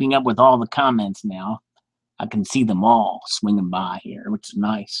I'm keeping up with all the comments now. I can see them all swinging by here, which is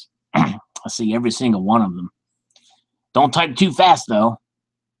nice. I see every single one of them. Don't type too fast though.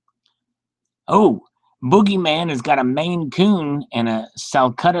 Oh, Boogeyman has got a Maine Coon and a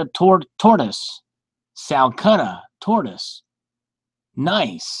Salcutta tortoise. Salcutta tortoise.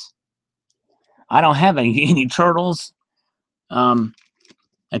 Nice. I don't have any turtles.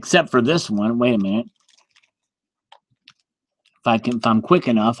 Except for this one. Wait a minute. If I'm quick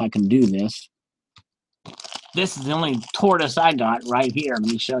enough, I can do this. This is the only tortoise I got right here. Let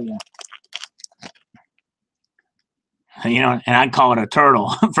me show you. You know, and I call it a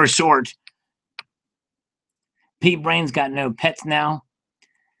turtle for short. Pete Brain's got no pets now.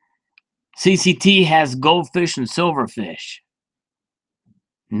 CCT has goldfish and silverfish.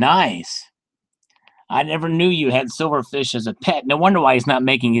 Nice. I never knew you had silverfish as a pet. No wonder why he's not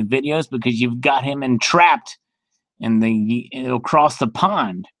making his videos, because you've got him entrapped and it'll cross the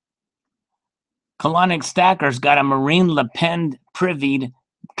pond. Colonic Stacker's got a Marine Le Pen privied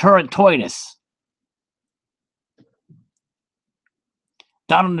turretoides.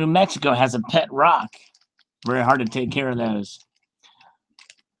 Donald, New Mexico has a pet rock. Very hard to take care of those.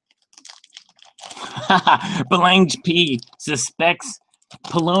 Belange P suspects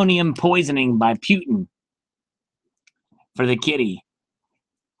polonium poisoning by Putin for the kitty.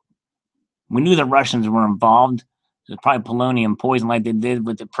 We knew the Russians were involved. It was probably polonium poison like they did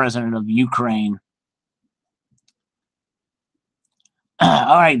with the president of Ukraine.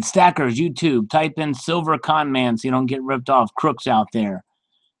 All right, Stackers, YouTube, type in Silver Con Man so you don't get ripped off. Crooks out there.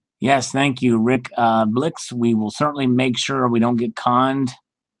 Yes, thank you, Rick Blix. We will certainly make sure we don't get conned.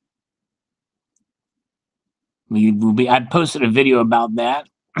 I posted a video about that.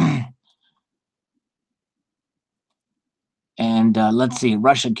 And let's see,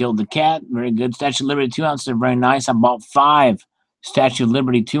 Russia killed the cat. Very good. Statue of Liberty 2 ounces are very nice. I bought 5 Statue of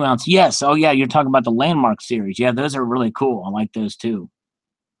Liberty 2 ounce. Yes. Oh, yeah. You're talking about the Landmark series. Yeah, those are really cool. I like those too.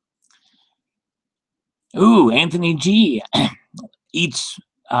 Ooh, Anthony G eats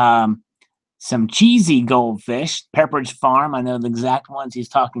some cheesy goldfish. Pepperidge Farm. I know the exact ones he's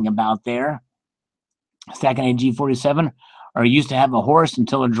talking about there. Stacking AG47. Or used to have a horse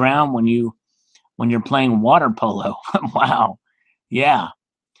until it drowned when you're playing water polo. Wow. Yeah.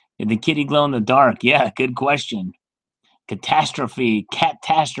 Did the kitty glow in the dark? Yeah, good question. Catastrophe,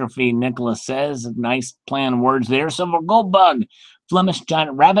 Nicholas says. Nice play on words there. Silver Gold Bug, Flemish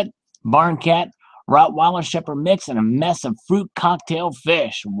Giant Rabbit, Barn Cat, Rottweiler Shepherd Mix, and a mess of fruit cocktail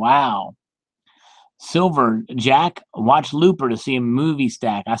fish. Wow. Silver Jack, watch Looper to see a movie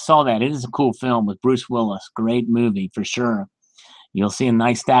stack. I saw that. It is a cool film with Bruce Willis. Great movie for sure. You'll see a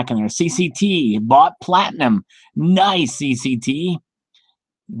nice stack in there. CCT, bought platinum. Nice, CCT.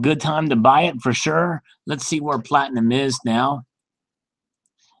 Good time to buy it for sure. Let's see where platinum is now.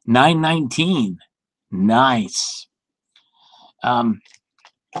 919. Nice. French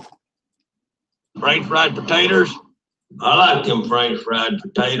fried potatoes? I like them French fried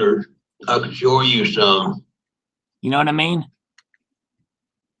potatoes. I could show you some. You know what I mean?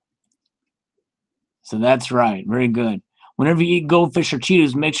 So that's right. Very good. Whenever you eat goldfish or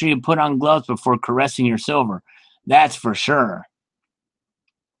Cheetos, make sure you put on gloves before caressing your silver. That's for sure.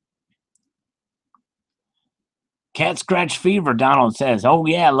 Cat scratch fever, Donald says. Oh,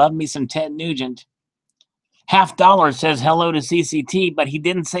 yeah, love me some Ted Nugent. Half Dollar says hello to CCT, but he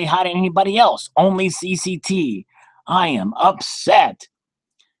didn't say hi to anybody else. Only CCT. I am upset.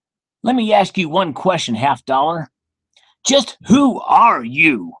 Let me ask you one question, Half Dollar. Just who are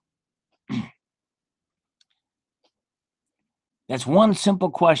you? That's one simple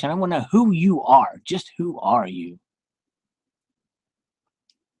question. I want to know who you are. Just who are you?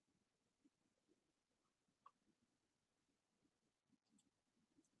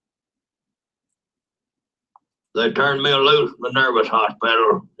 They turned me loose from the nervous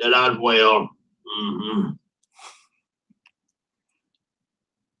hospital. Did I well.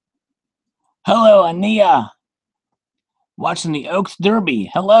 Hello, Ania. Watching the Oaks Derby.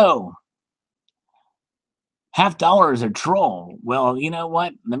 Hello. Half Dollar is a troll. Well, you know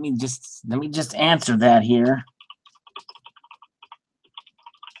what? Let me just answer that here.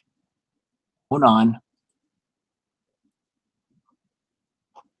 Hold on.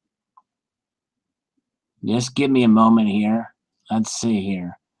 Just give me a moment here. Let's see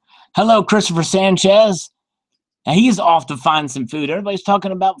here. Hello, Christopher Sanchez. Now he's off to find some food. Everybody's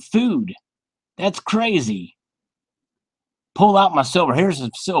talking about food. That's crazy. Pull out my silver. Here's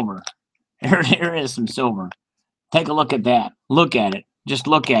some silver. Here is some silver. Take a look at that. Look at it. Just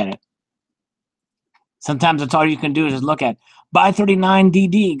look at it. Sometimes that's all you can do is just look at it. Buy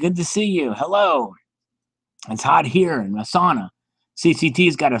 39DD. Good to see you. Hello. It's hot here in a sauna.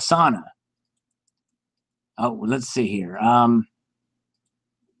 CCT's got a sauna. Oh, let's see here.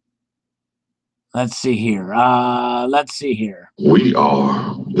 Let's see here. Let's see here. We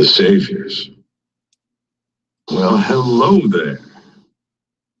are the saviors. Well, hello there.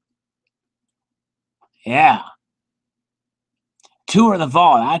 Yeah. Tour the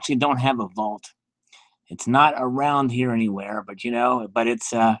vault. I actually don't have a vault. It's not around here anywhere, but but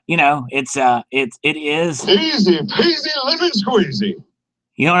it's it is. Easy peasy lemon squeezy.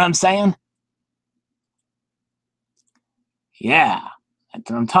 You know what I'm saying? Yeah,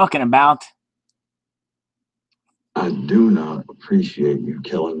 that's what I'm talking about. I do not appreciate you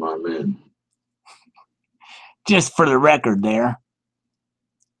killing my men. Just for the record there.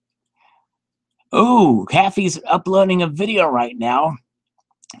 Ooh, Haffy's uploading a video right now.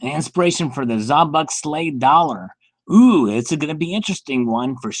 An inspiration for the Zabuk Slade dollar. Ooh, it's going to be an interesting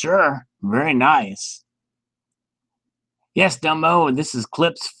one for sure. Very nice. Yes, Dumbo, this is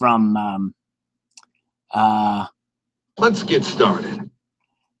clips from Let's get started.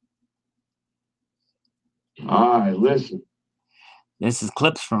 All right, listen. This is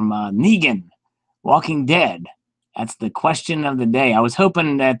clips from Negan, Walking Dead. That's the question of the day. I was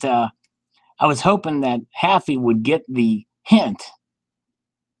hoping that Haffy would get the hint,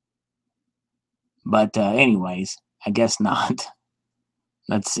 but anyways, I guess not.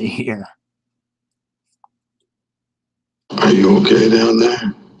 Let's see here. Are you okay down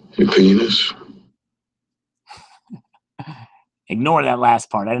there, your penis? Ignore that last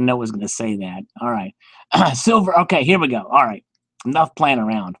part. I didn't know it was going to say that. All right. Silver. Okay, here we go. All right. Enough playing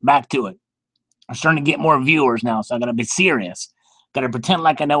around. Back to it. I'm starting to get more viewers now, so I got to be serious. Got to pretend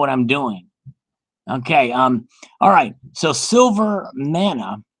like I know what I'm doing. Okay. All right. So Silver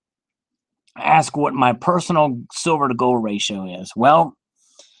Mana asked what my personal silver to gold ratio is. Well,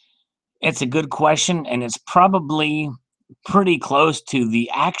 it's a good question, and it's probably pretty close to the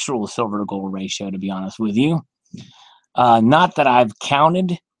actual silver to gold ratio, to be honest with you. Not that I've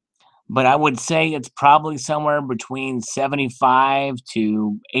counted, but I would say it's probably somewhere between 75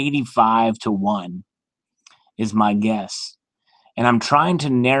 to 85 to 1 is my guess. And I'm trying to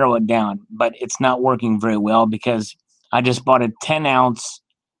narrow it down, but it's not working very well because I just bought a 10-ounce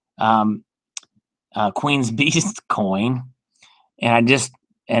Queen's Beast coin, and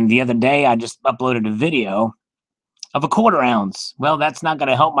the other day I just uploaded a video of a 1/4 ounce. Well, that's not going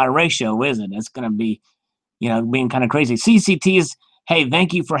to help my ratio, is it? It's going to be being kind of crazy. CCTs, hey,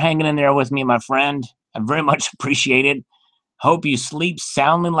 thank you for hanging in there with me, my friend. I very much appreciate it. Hope you sleep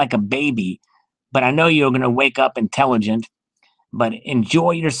sounding like a baby, but I know you're going to wake up intelligent. But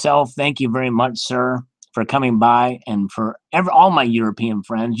enjoy yourself. Thank you very much, sir, for coming by, and for all my European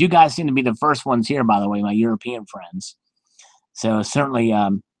friends. You guys seem to be the first ones here, by the way, my European friends. So certainly,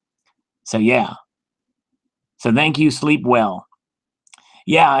 so yeah. So thank you. Sleep well.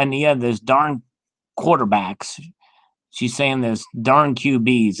 Yeah, and yeah, there's darn quarterbacks. She's saying there's darn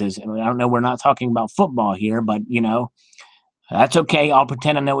QBs. I don't know, we're not talking about football here, but that's okay. I'll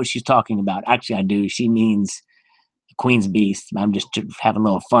pretend I know what she's talking about. Actually, I do. She means Queen's Beast. I'm just having a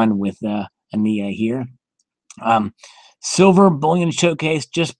little fun with Ania here. Silver Bullion Showcase,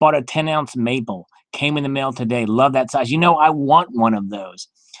 just bought a 10-ounce maple. Came in the mail today. Love that size. I want one of those.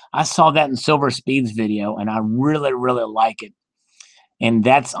 I saw that in Silver Speed's video, and I really, really like it. And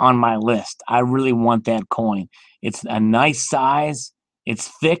that's on my list. I really want that coin. It's a nice size. It's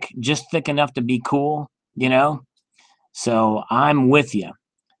thick, just thick enough to be cool, So I'm with you.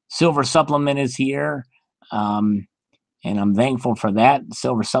 Silver Supplement is here. And I'm thankful for that.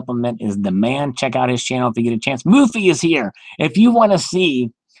 Silver Supplement is the man. Check out his channel if you get a chance. Moofy is here. If you want to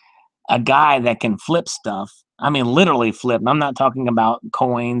see a guy that can flip stuff, I mean, literally flip. I'm not talking about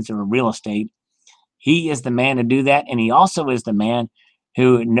coins or real estate. He is the man to do that. And he also is the man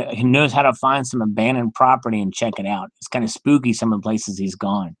who knows how to find some abandoned property and check it out. It's kind of spooky, some of the places he's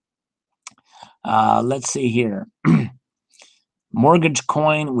gone. Let's see here. Mortgage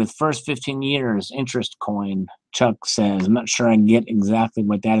coin with first 15 years interest coin, Chuck says. I'm not sure I get exactly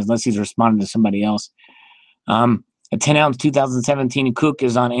what that is, unless he's responding to somebody else. A 10-ounce 2017 Cook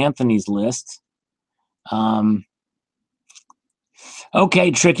is on Anthony's list.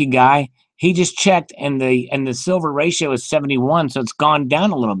 Okay, tricky guy. He just checked, and the silver ratio is 71, so it's gone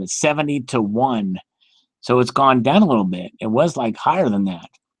down a little bit, 70 to 1. So it's gone down a little bit. It was like higher than that.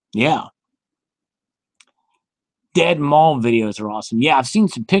 Yeah. Dead mall videos are awesome. Yeah, I've seen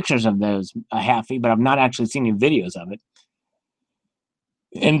some pictures of those, Happy, but I've not actually seen any videos of it.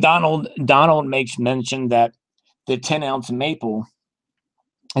 And Donald makes mention that the 10-ounce maple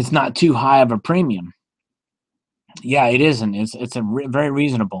is not too high of a premium. Yeah, it isn't. It's very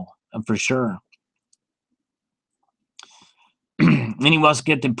reasonable, for sure. Then he wants to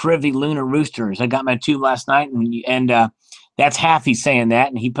get the Privy Lunar Roosters. I got my tube last night, and that's Happy saying that,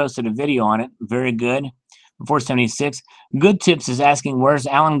 and he posted a video on it. Very good. 476. Good Tips is asking, where's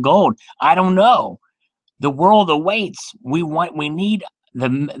Alan Gold? I don't know. The world awaits. We need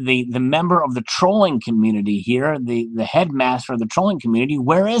the member of the trolling community here, the headmaster of the trolling community.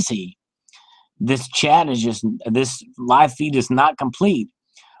 Where is he? This this live feed is not complete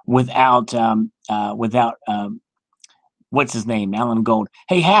without what's his name, Alan Gold.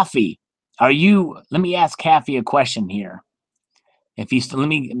 Hey, Haffy, let me ask Haffy a question here. Let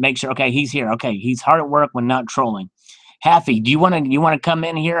me make sure. Okay, he's here. Okay, he's hard at work when not trolling. Haffy, do you want to come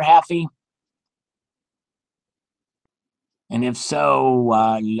in here, Haffy? And if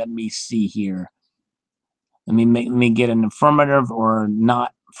so, let me see here. Let me get an affirmative or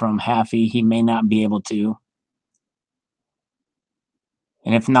not from Haffy. He may not be able to.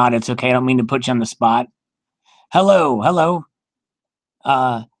 And if not, it's okay. I don't mean to put you on the spot. Hello.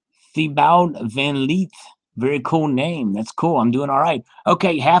 Thibaud Van Leeth. Very cool name. That's cool. I'm doing all right.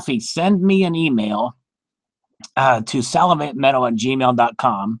 Okay, Haffy, send me an email to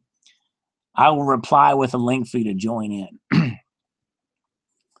salivatemetal@gmail.com. I will reply with a link for you to join in.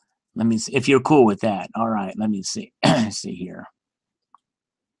 Let me see if you're cool with that. All right, let me see. See here.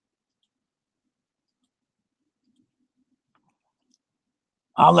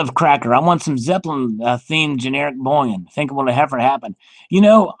 Olive Cracker. I want some Zeppelin themed generic bullion. Think what will ever happen.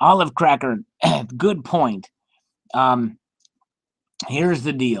 Olive Cracker, good point. Here's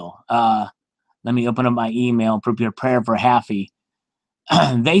the deal. Let me open up my email, prepare for Haffy.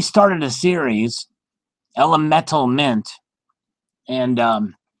 They started a series, Elemental Mint, and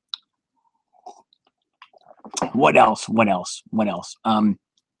what else? That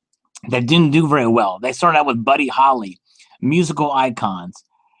didn't do very well. They started out with Buddy Holly, musical icons,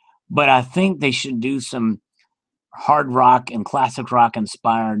 but I think they should do some hard rock and classic rock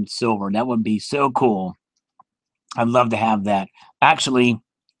inspired silver. That would be so cool. I'd love to have that. Actually,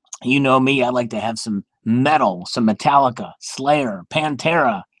 you know me, I like to have some metal, some Metallica, Slayer,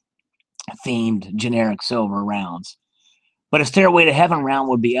 Pantera themed generic silver rounds. But a Stairway to Heaven round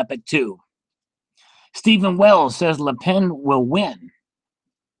would be epic too. Stephen Wells says Le Pen will win.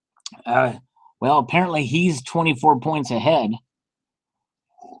 Well, apparently he's 24 points ahead.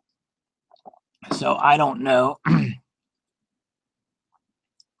 So I don't know.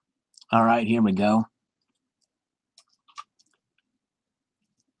 All right, here we go.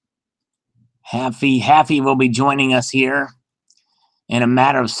 Haffy will be joining us here in a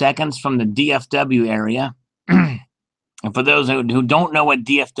matter of seconds from the DFW area. And for those who don't know what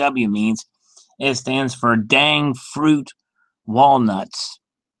DFW means, it stands for Dang Fruit Walnuts.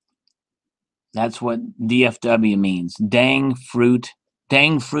 That's what DFW means. Dang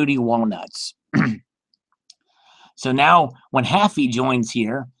fruity walnuts. So now when Haffy joins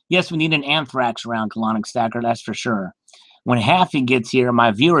here, yes, we need an anthrax round, Colonic Stacker, that's for sure. When Haffy gets here,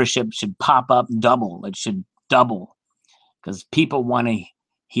 my viewership should pop up double. It should double because people want to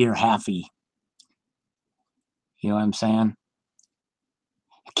hear Haffy. You know what I'm saying?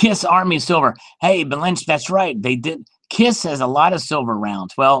 Kiss Army Silver. Hey, Belench, that's right. They did. Kiss has a lot of silver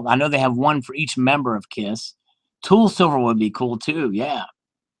rounds. Well, I know they have one for each member of Kiss. Tool Silver would be cool too. Yeah.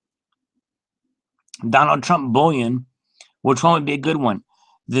 Donald Trump bullion. Which one would be a good one?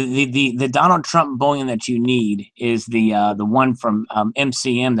 The Donald Trump bullion that you need is the one from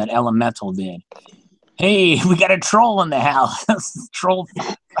MCM that Elemental did. Hey, we got a troll in the house. Troll.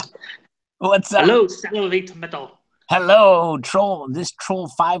 What's up? Hello, Salivate Metal. Hello, troll. This troll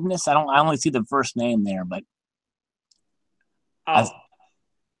fiveness. I only see the first name there, but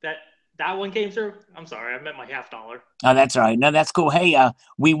that one came through. I'm sorry, I meant my $50. Oh, that's all right. No, that's cool. Hey,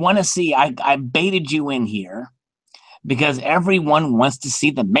 we want to see. I baited you in here because everyone wants to see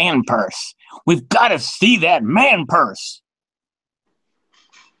the man purse. We've got to see that man purse.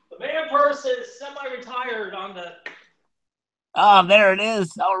 The man purse is semi-retired on the. Oh, there it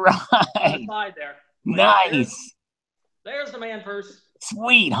is. All right. On the side there. Nice. There's the man purse.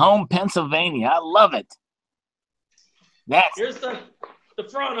 Sweet home, Pennsylvania. I love it. Here's the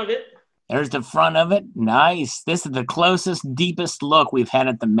front of it. There's the front of it. Nice. This is the closest, deepest look we've had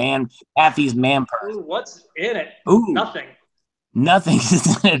at the Haffy's man purse. Ooh, what's in it? Ooh. Nothing. Nothing.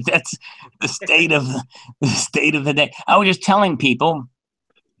 That's the state of the day. I was just telling people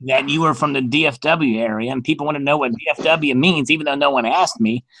that you were from the DFW area, and people want to know what DFW means, even though no one asked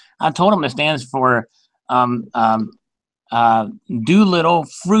me. I told them it stands for Doolittle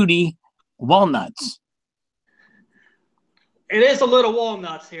Fruity Walnuts. It is a little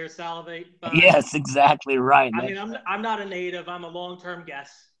walnuts here, Salivate. But Yes, exactly right. I mean, I'm not a native. I'm a long-term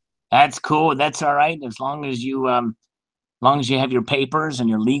guest. That's cool. That's all right. As long as you have your papers and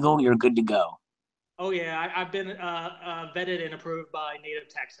you're legal, you're good to go. Oh yeah, I've been vetted and approved by native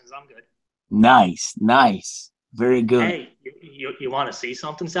Texans. I'm good. Nice, very good. Hey, you want to see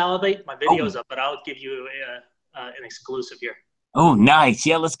something, Salivate? My video's up, but I'll give you an exclusive here. Oh, nice.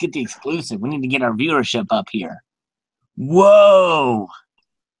 Yeah, let's get the exclusive. We need to get our viewership up here. Whoa!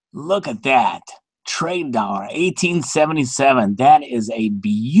 Look at that. Trade dollar, 1877. That is a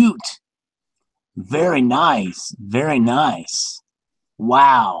beaut. Very nice. Very nice.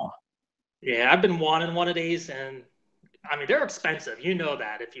 Wow. Yeah, I've been wanting one of these, and I mean they're expensive. You know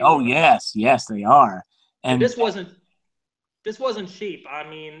that if you. Oh yes, they are. And this wasn't cheap. I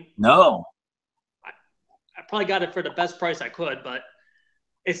mean. No. I probably got it for the best price I could, but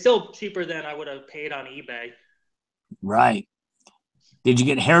it's still cheaper than I would have paid on eBay. Right. Did you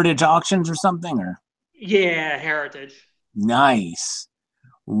get Heritage Auctions or something, or? Yeah, Heritage. Nice.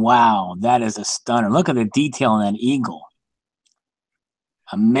 Wow, that is a stunner. Look at the detail on that eagle.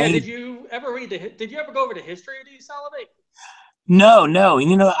 Amazing. Yeah, did you ever go over the history of these, Salivate? No.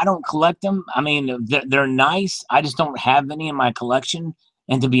 You know, I don't collect them. I mean, they're nice. I just don't have any in my collection.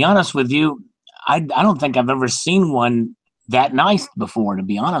 And to be honest with you, I don't think I've ever seen one that nice before, to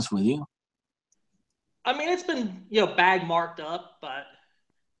be honest with you. I mean, it's been, bag marked up, but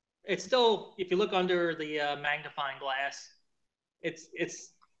it's still, if you look under the magnifying glass, it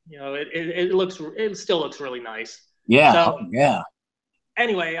still looks really nice. Yeah. So, yeah.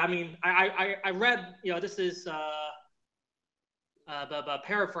 Anyway, I mean, I read, this is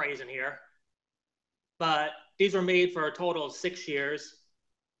paraphrasing here, but these were made for a total of 6 years.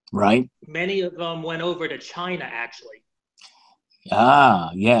 Right. Many of them went over to China, actually.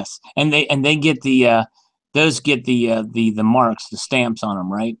 Ah, yes, and they get the those get the marks, the stamps on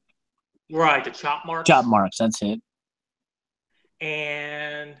them, right? Right, the chop marks. Chop marks. That's it.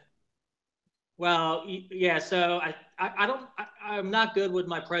 And well, yeah. So I'm not good with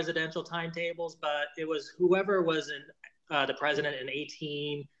my presidential timetables, but it was whoever was the president in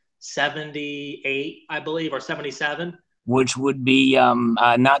 1878, I believe, or 77. Which would be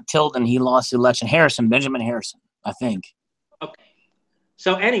not Tilden. He lost the election. Benjamin Harrison, I think. Okay.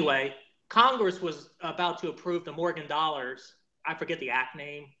 So anyway, Congress was about to approve the Morgan dollars. I forget the act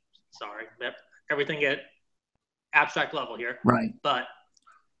name. Sorry, everything at abstract level here. Right. But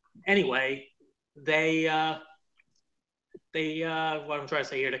anyway, they what I'm trying to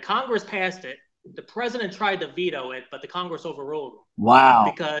say here, the Congress passed it. The president tried to veto it, but the Congress overruled.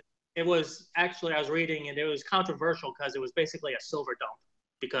 Wow. Because it was actually, I was reading, and it was controversial because it was basically a silver dump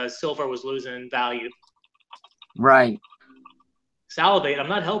because silver was losing value. Right. Salivate, I'm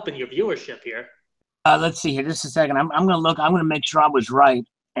not helping your viewership here. Let's see here, just a second. I'm going to look. I'm going to make sure I was right,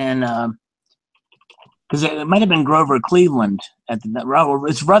 and because it might have been Grover Cleveland at the.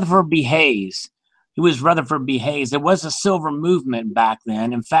 It's Rutherford B. Hayes. He was Rutherford B. Hayes. There was a silver movement back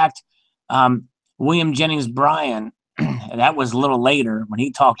then. In fact, William Jennings Bryan. That was a little later when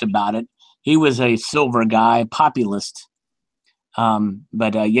he talked about it. He was a silver guy, populist.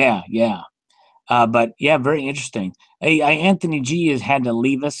 But yeah. But yeah, very interesting. Hey, Anthony G has had to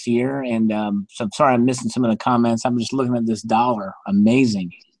leave us here, and so I'm sorry I'm missing some of the comments. I'm just looking at this dollar.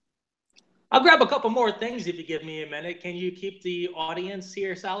 Amazing. I'll grab a couple more things if you give me a minute. Can you keep the audience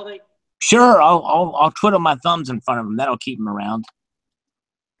here, Salivate? Sure, I'll twiddle my thumbs in front of them. That'll keep them around.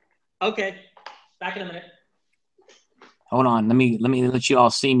 Okay, back in a minute. Hold on, let me let you all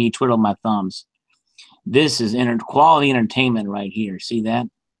see me twiddle my thumbs. This is quality entertainment right here. See that?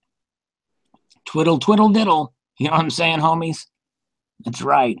 Twiddle, twiddle, diddle. You know what I'm saying, homies? That's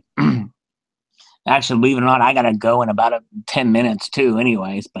right. Actually, believe it or not, I gotta go in about 10 minutes too.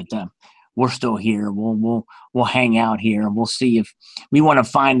 Anyways, but we're still here. We'll hang out here. We'll see if we want to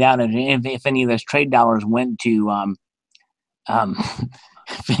find out if any of those trade dollars went to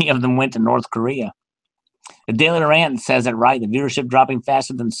if any of them went to North Korea. The Daily Rant says it right. The viewership dropping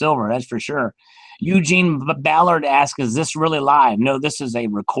faster than silver. That's for sure. Eugene Ballard asks, "Is this really live?" No, this is a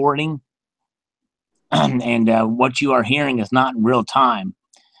recording. And what you are hearing is not in real time.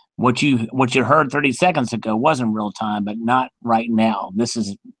 What you heard 30 seconds ago wasn't real time, but not right now. This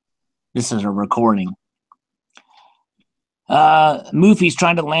is a recording. Moofy's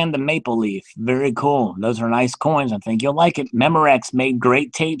trying to land the maple leaf. Very cool. Those are nice coins. I think you'll like it. Memorex made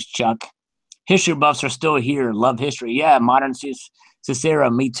great tapes, Chuck. History buffs are still here. Love history. Yeah, modern Cicero.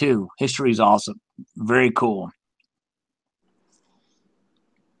 Me too. History's awesome. Very cool.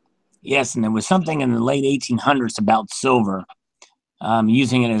 Yes, and there was something in the late 1800s about silver,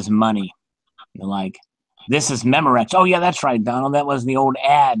 using it as money. Like, this is Memorex. Oh, yeah, that's right, Donald. That was the old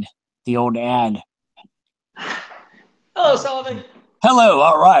ad. The old ad. Hello, Sullivan. Hello.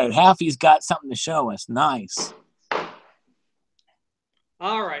 All right. Halfy's got something to show us. Nice.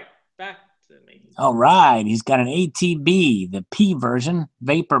 All right. Back to me. All right. He's got an ATB, the P version,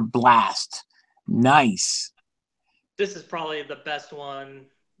 Vapor Blast. Nice. This is probably the best one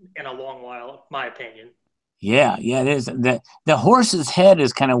in a long while, my opinion. Yeah, it is. The horse's head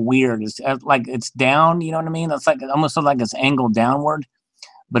is kind of weird. It's like it's down, you know what I mean? It's like, it almost looks like it's angled downward.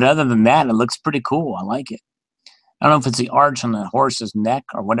 But other than that, it looks pretty cool. I like it. I don't know if it's the arch on the horse's neck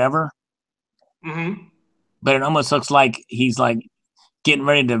or whatever. Mm-hmm. But it almost looks like he's like getting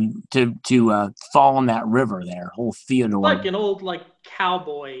ready to fall in that river there. Whole Theodore. Like an old like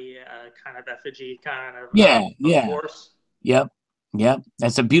cowboy kind of effigy, kind of horse. Yep.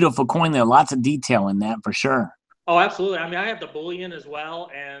 That's a beautiful coin there. Lots of detail in that for sure. Oh, absolutely. I mean, I have the bullion as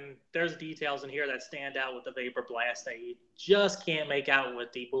well, and there's details in here that stand out with the Vapor Blast that you just can't make out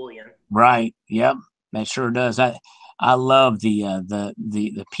with the bullion. Right. Yep. That sure does. I love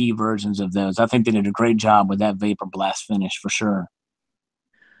the P versions of those. I think they did a great job with that Vapor Blast finish for sure.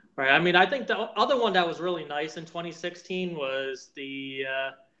 Right. I mean, I think the other one that was really nice in 2016 was the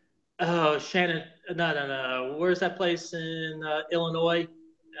Shannon. No. Where's that place in Illinois?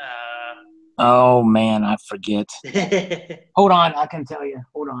 Oh man, I forget. Hold on, I can tell you.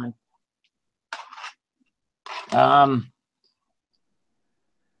 Hold on.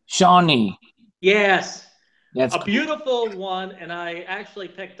 Shawnee. Yes. That's a beautiful one, and I actually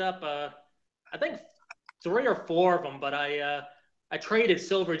picked up I think 3 or 4 of them, but I traded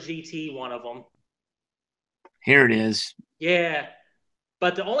Silver GT one of them. Here it is. Yeah,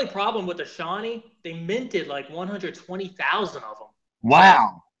 but the only problem with the Shawnee, they minted like 120,000 of them.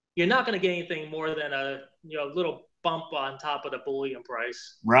 Wow. So you're not going to get anything more than a little bump on top of the bullion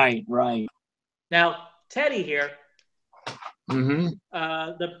price. Right. Now Teddy here. Mm-hmm.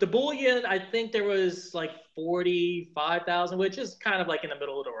 The bullion, I think there was like 45,000, which is kind of like in the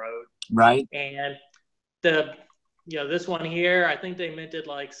middle of the road. Right. And this one here, I think they minted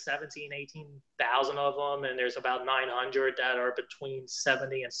like 18,000 of them, and there's about 900 that are between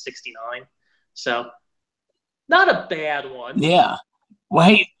 70 and 69. So not a bad one. Yeah. Well,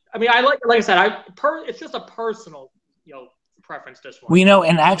 hey. I mean, like I said, it's just a personal, preference, this one. Well,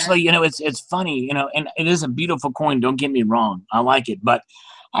 and actually, it's funny, and it is a beautiful coin. Don't get me wrong. I like it. But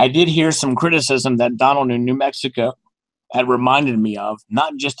I did hear some criticism that Donald in New Mexico had reminded me of,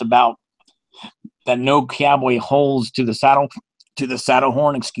 not just about that no cowboy holds to the saddle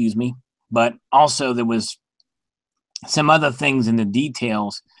horn, excuse me, but also there was some other things in the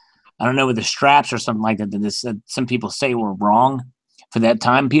details. I don't know, with the straps or something like that some people say were wrong for that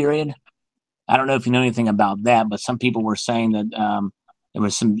time period. I don't know if you know anything about that, but some people were saying that there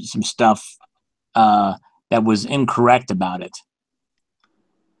was some stuff that was incorrect about it.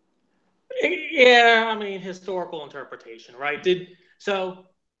 Yeah, I mean, historical interpretation, right? So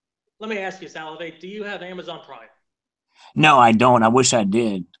let me ask you, Salivate, do you have Amazon Prime? No, I don't. I wish I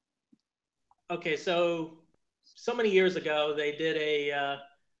did. Okay, so many years ago, they did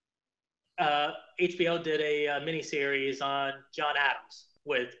HBO did a miniseries on John Adams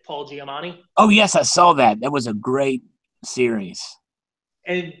with Paul Giamatti. Oh, yes, I saw that. That was a great series.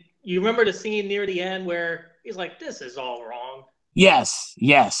 And you remember the scene near the end where he's like, this is all wrong? Yes.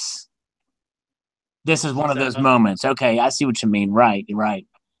 This is one of those moments. Okay, I see what you mean. Right.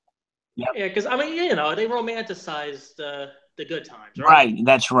 Yep. Yeah, because, I mean, they romanticized the good times, right? Right,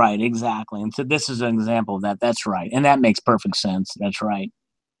 that's right, exactly. And so this is an example of that. That's right. And that makes perfect sense. That's right.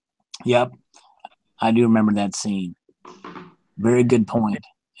 Yep. I do remember that scene. Very good point.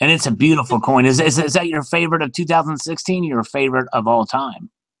 And it's a beautiful coin. Is that your favorite of 2016? Your favorite of all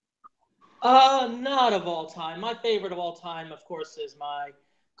time? Not of all time. My favorite of all time, of course, is my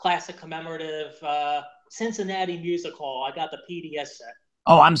classic commemorative Cincinnati Music Hall. I got the PDS set.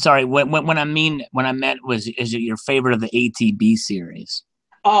 Oh, I'm sorry. When I meant is it your favorite of the ATB series?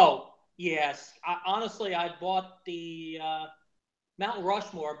 Oh, yes. Honestly, I bought the Mount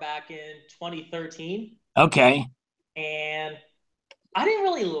Rushmore back in 2013. Okay. And I didn't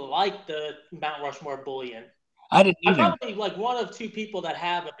really like the Mount Rushmore bullion. I didn't either. I'm probably like one of 2 people that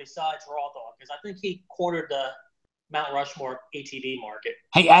have it besides Raw Dog, because I think he cornered the Mount Rushmore ATB market.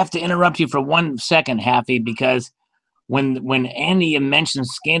 Hey, I have to interrupt you for 1 second, Happy, because when Andy mentioned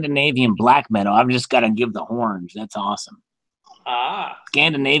Scandinavian black metal, I've just got to give the horns. That's awesome.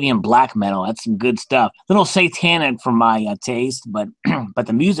 Scandinavian black metal. That's some good stuff. A little satanic for my taste, but but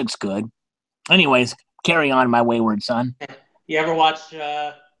the music's good. Anyways, carry on, my wayward son. You ever watch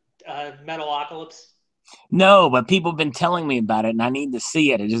Metalocalypse? No, but people have been telling me about it, and I need to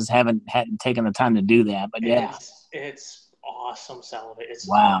see it. I just hadn't taken the time to do that. But yeah, it's awesome, Salivate. It's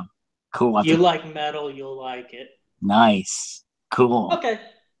wow, cool. You like metal, you'll like it. Nice, cool. Okay,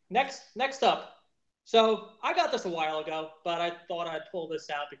 next up. So I got this a while ago, but I thought I'd pull this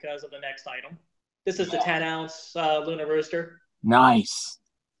out because of the next item. This is the 10-ounce Lunar Rooster. Nice.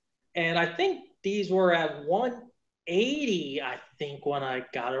 And I think these were at 180. I think when I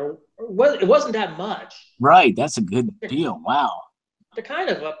got it. Well, it wasn't that much. Right, that's a good deal. Wow. They're kind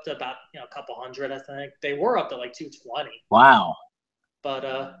of up to about a couple hundred. I think they were up to like 220. Wow.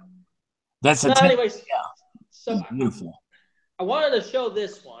 But that's anyways. Yeah. So that's beautiful. I wanted to show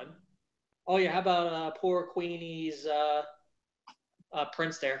this one. Oh yeah, how about poor Queenie's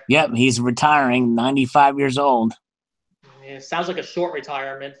Prince there? Yep, he's retiring, 95 years old. Yeah, sounds like a short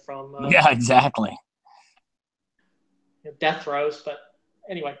retirement from. Yeah, exactly. Death throes, but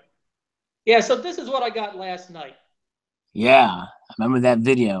anyway. Yeah, so this is what I got last night. Yeah, I remember that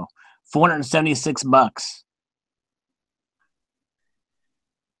video. $476.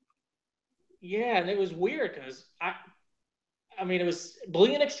 Yeah, and it was weird because I mean, it was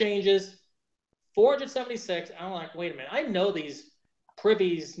bullion exchanges, 476. I'm like, wait a minute, I know these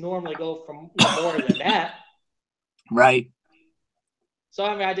privies normally go for more than that. Right. So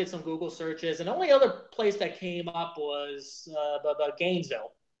I mean, I did some Google searches, and the only other place that came up was the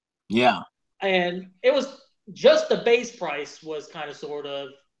Gainesville. Yeah. And it was just the base price was kind of sort of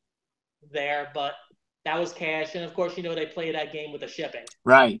there, but that was cash. And of course, they play that game with the shipping.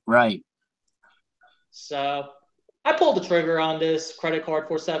 Right, right. So I pulled the trigger on this credit card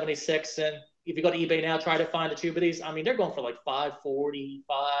 $476, and if you go to eBay now, try to find a tube of these. I mean, they're going for like $545.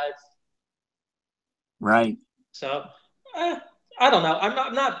 Right. So I don't know.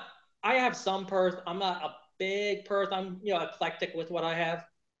 I'm not. I have some purse. I'm not a big purse. I'm eclectic with what I have,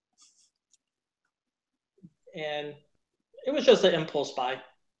 and it was just an impulse buy.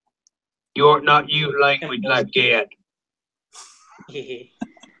 You ought not use language like that.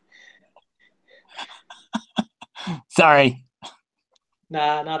 Sorry.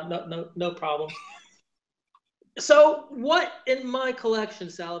 Nah, no problem. So, what in my collection,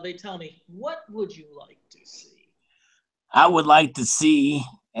 Salivate? Tell me, what would you like to see? I would like to see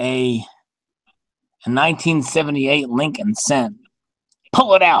a 1978 Lincoln cent.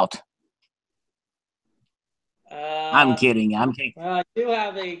 Pull it out. I'm kidding. I do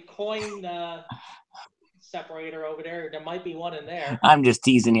have a coin separator over there. There might be one in there. I'm just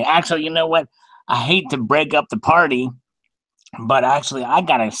teasing you. Actually, you know what? I hate to break up the party, but actually, I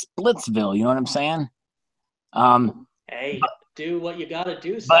got a Splitsville. You know what I'm saying? Hey, do what you got to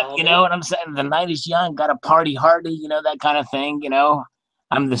do, but Salivate. You know what I'm saying? The night is young. Got a party hardy. That kind of thing.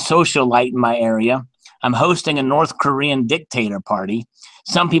 I'm the socialite in my area. I'm hosting a North Korean dictator party.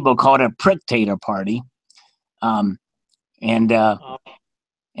 Some people call it a pricktator party. And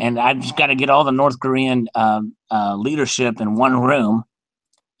I've just got to get all the North Korean leadership in one room,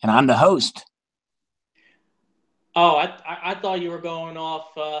 and I'm the host. Oh, I thought you were going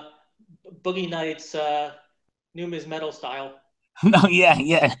off Boogie Nights Numis Metal style. No,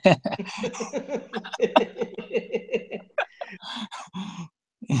 yeah.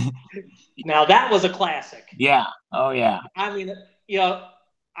 Now that was a classic. Yeah. Oh yeah. I mean,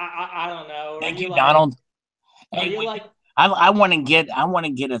 I don't know. Thank you, Donald. Hey, I want to get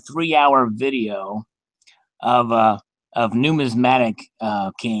a 3-hour video of Numismatic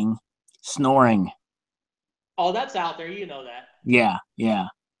King snoring. Oh, that's out there. You know that. Yeah.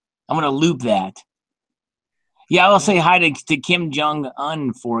 I'm gonna loop that. Yeah, I'll say hi to Kim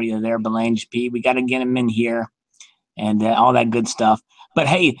Jong-un for you there, Belange P. We got to get him in here and all that good stuff. But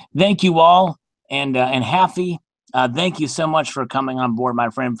hey, thank you all, and Happy. Thank you so much for coming on board, my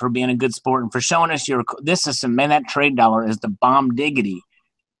friend, for being a good sport and for showing us that trade dollar is the bomb diggity.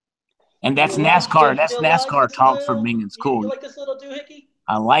 And that's NASCAR. That's NASCAR talk for being it's cool. You like this little doohickey?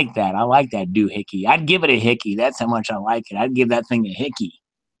 I like that. I like that doohickey. I'd give it a hickey. That's how much I like it. I'd give that thing a hickey.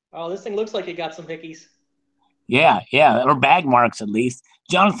 Oh, this thing looks like it got some hickeys. Yeah, or bag marks at least.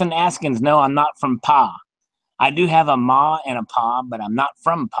 Jonathan Askins, no, I'm not from Pa. I do have a ma and a pa, but I'm not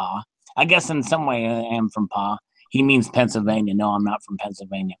from Pa. I guess in some way I am from Pa. He means Pennsylvania. No, I'm not from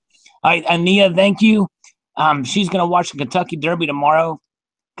Pennsylvania. All right, Ania, thank you. She's going to watch the Kentucky Derby tomorrow.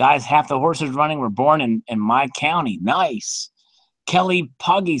 Guys, half the horses running were born in my county. Nice. Kelly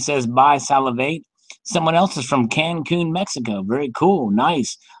Poggy says, bye, Salivate. Someone else is from Cancun, Mexico. Very cool.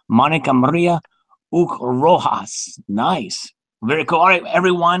 Nice. Monica Maria Rojas. Nice. Very cool. All right,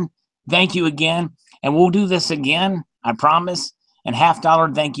 everyone. Thank you again. And we'll do this again. I promise. And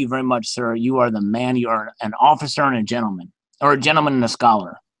 $50, thank you very much, sir. You are the man. You are an officer and a gentleman. Or a gentleman and a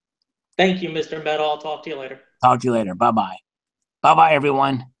scholar. Thank you, Mr. Metal. I'll talk to you later. Talk to you later. Bye-bye. Bye-bye,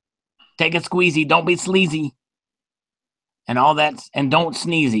 everyone. Take it squeezy. Don't be sleazy. And all that. And don't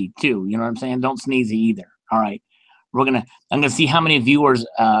sneezy, too. You know what I'm saying? Don't sneezy either. All right. I'm gonna see how many viewers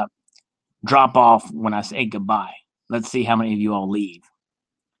drop off when I say goodbye. Let's see how many of you all leave.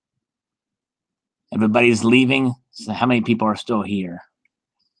 Everybody's leaving. So how many people are still here?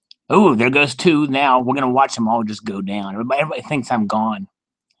 Oh, there goes 2 now. We're gonna watch them all just go down. Everybody thinks I'm gone.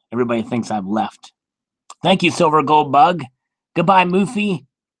 Everybody thinks I've left. Thank you, Silver Gold Bug. Goodbye, Moofy.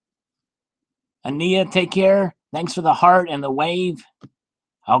 Ania, take care. Thanks for the heart and the wave.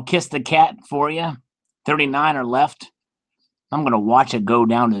 I'll kiss the cat for you. 39 are left. I'm going to watch it go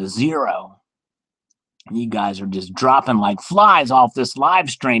down to 0. You guys are just dropping like flies off this live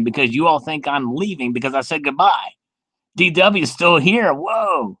stream because you all think I'm leaving because I said goodbye. DW is still here.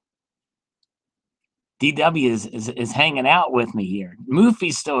 Whoa. DW is hanging out with me here.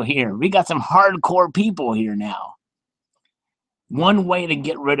 Moofy's still here. We got some hardcore people here now. One way to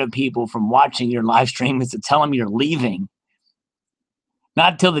get rid of people from watching your live stream is to tell them you're leaving.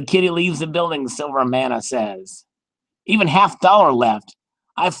 Not till the kitty leaves the building, Silver Mana says. Even $50 left.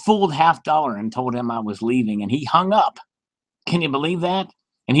 I fooled $50 and told him I was leaving, and he hung up. Can you believe that?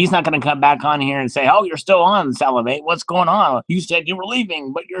 And he's not going to come back on here and say, oh, you're still on, Salivate. What's going on? You said you were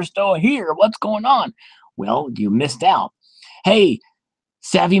leaving, but you're still here. What's going on? Well, you missed out. Hey,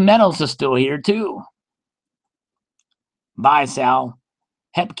 Savvy Metals is still here, too. Bye, Sal.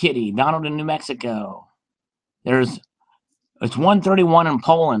 Hep Kitty, Donald in New Mexico. It's 1:31 in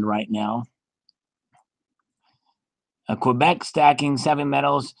Poland right now. Quebec stacking, Savvy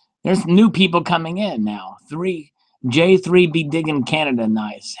Metals. There's new people coming in now. J3 digging Canada,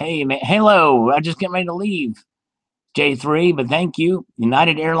 nice. Hey, man, hello. I just get ready to leave. J3, but thank you.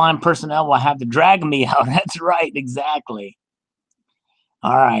 United Airline personnel will have to drag me out. That's right, exactly.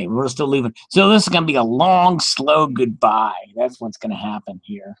 All right, we're still leaving. So this is going to be a long, slow goodbye. That's what's going to happen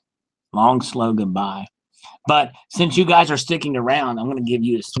here. Long, slow goodbye. But since you guys are sticking around, I'm going to give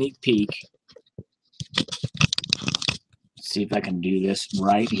you a sneak peek. See if I can do this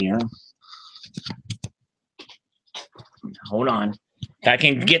right here. Hold on. If I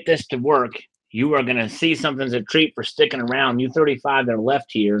can get this to work, you are going to see something's a treat for sticking around. You 35 that are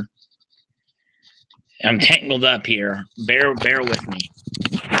left here. I'm tangled up here. Bear with me.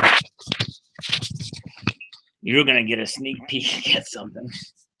 You're going to get a sneak peek at something.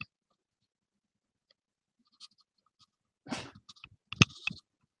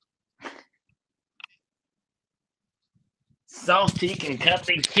 Salty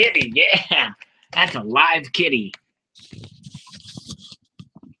Kentucky kitty. Yeah, that's a live kitty.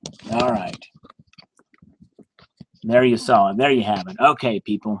 All right. There you saw it. There you have it. Okay,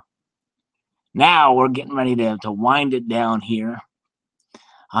 people. Now we're getting ready to wind it down here.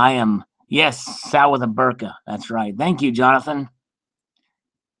 I am, yes, Sal with a burqa. That's right. Thank you, Jonathan.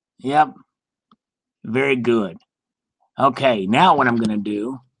 Yep. Very good. Okay, now what I'm going to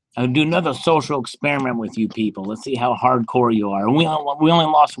do, I'll do another social experiment with you people. Let's see how hardcore you are. We only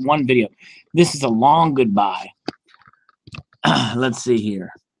lost one video. This is a long goodbye. Let's see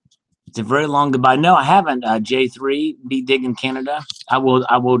here. It's a very long goodbye. No, I haven't. J3 be digging Canada. I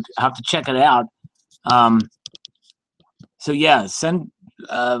will have to check it out. So yeah, send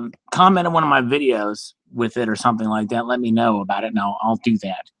comment on one of my videos with it or something like that. Let me know about it, and I'll do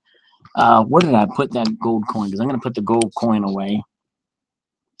that. Where did I put that gold coin? Because I'm going to put the gold coin away.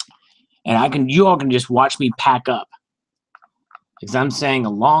 And you all can just watch me pack up. Because I'm saying a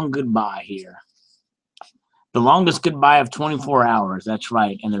long goodbye here. The longest goodbye of 24 hours. That's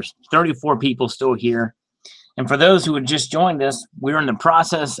right. And there's 34 people still here. And for those who had just joined us, we're in the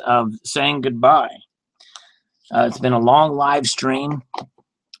process of saying goodbye. It's been a long live stream.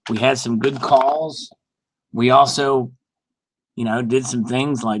 We had some good calls. We also, did some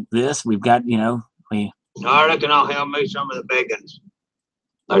things like this. We've got, I reckon I'll have me some of the biggins.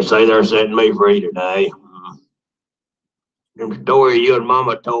 They say they're setting me free today. The story you and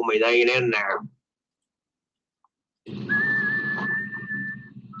Mama told me, they ain't in there.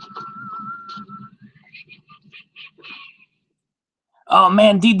 Oh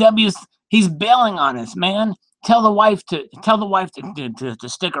man, he's bailing on us, man. Tell the wife to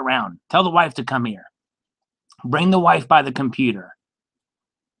stick around. Tell the wife to come here. Bring the wife by the computer.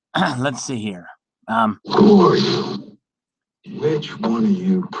 Let's see here. Who are you? Which one of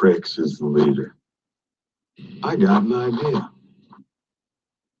you pricks is the leader? I got an idea.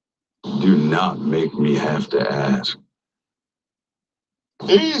 Do not make me have to ask.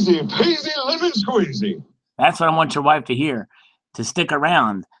 Easy peasy lemon squeezy. That's what I want your wife to hear, to stick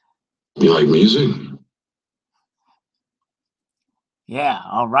around. You like music? Yeah,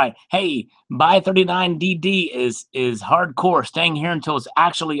 all right. Hey, Buy 39DD is hardcore, staying here until it's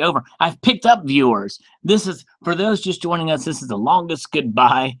actually over. I've picked up viewers. This is, for those just joining us, this is the longest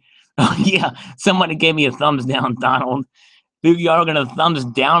goodbye. Oh, yeah, somebody gave me a thumbs down, Donald. Y'all are going to thumbs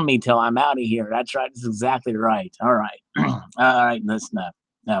down me till I'm out of here. That's right. That's exactly right. All right. All right, listen up.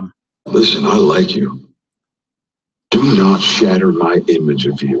 Listen, I like you. Do not shatter my image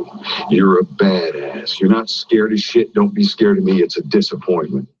of you. You're a badass. You're not scared of shit. Don't be scared of me. It's a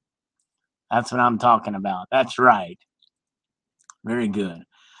disappointment. That's what I'm talking about. That's right. Very good.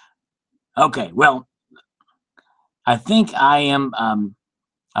 Okay, well, I think I am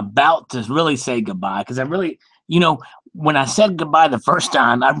about to really say goodbye because I really, when I said goodbye the first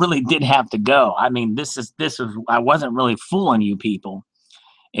time, I really did have to go. I mean, this was I wasn't really fooling you people.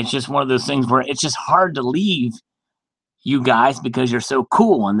 It's just one of those things where it's just hard to leave you guys because you're so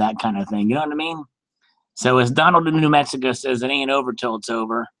cool and that kind of thing. You know what I mean? So as Donald in New Mexico says, it ain't over till it's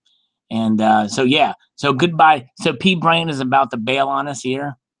over. And so yeah, so goodbye. So P Brain is about to bail on us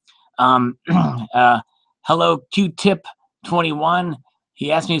here. Hello, Q-Tip 21.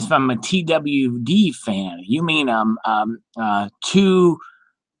 He asked me if I'm a TWD fan. You mean To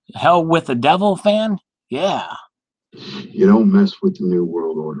Hell with the Devil fan? Yeah. You don't mess with the New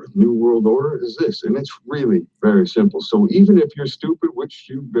World Order. New World Order is this, and it's really very simple. So even if you're stupid, which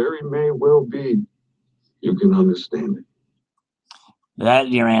you very may well be, you can understand it. That's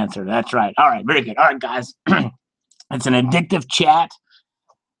your answer. That's right. All right, very good. All right, guys. It's an addictive chat,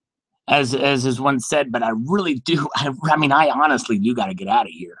 as is once said, but I really do. I mean, I honestly do got to get out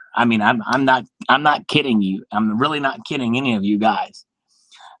of here. I mean, I'm not kidding you. I'm really not kidding any of you guys.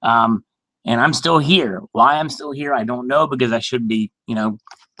 And I'm still here. Why I'm still here, I don't know, because I should be,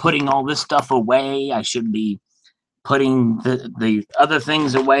 putting all this stuff away. I should be putting the other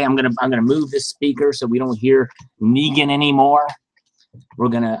things away. I'm gonna move this speaker so we don't hear Negan anymore.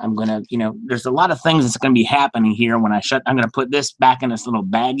 I'm gonna, there's a lot of things that's gonna be happening here when I'm gonna put this back in this little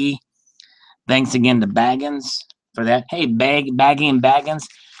baggie. Thanks again to Baggins for that. Hey, Baggy and Baggins.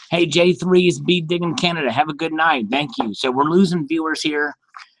 Hey, J3's Be Digging Canada. Have a good night. Thank you. So we're losing viewers here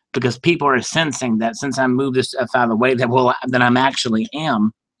because people are sensing that since I moved this stuff out of the way, that I'm actually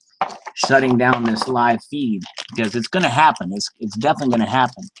shutting down this live feed because it's going to happen. It's definitely going to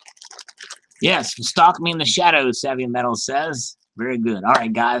happen. Yes, stalk me in the shadows, Savvy Metal says. Very good. All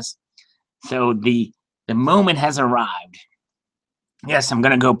right, guys. So the moment has arrived. Yes, I'm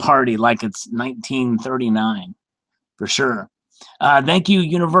going to go party like it's 1939 for sure. Thank you,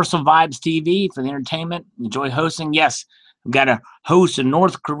 Universal Vibes TV, for the entertainment. Enjoy hosting. Yes, I've got to host a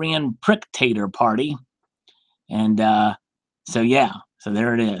North Korean prick-tater party. And so, yeah, so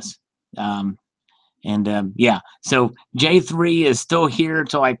there it is. Yeah, so J3 is still here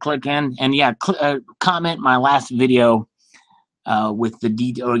till I click in. And yeah, comment my last video with the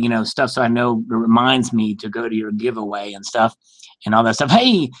detail, stuff so I know it reminds me to go to your giveaway and stuff and all that stuff.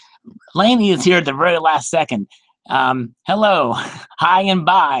 Hey, Laney is here at the very last second. Hello, hi and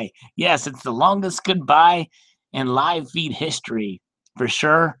bye. Yes, it's the longest goodbye in live feed history for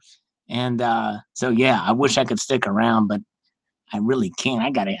sure. And so yeah, I wish I could stick around, but I really can't. I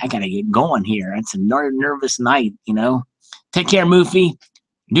gotta get going here. It's a nervous night, Take care, Moofy.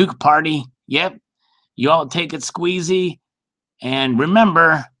 Nuke party. Yep. You all take it squeezy. And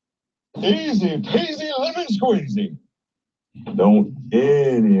remember, easy peasy lemon squeezy. Don't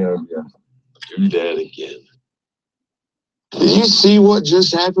any of you do that again. Did you see what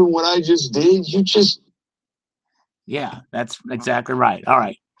just happened? What I just did? Yeah, that's exactly right. All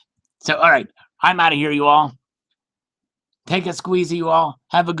right. So, all right. I'm out of here, you all. Take a squeezy, you all.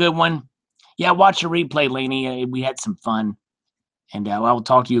 Have a good one. Yeah, watch a replay, Laney. We had some fun. And I'll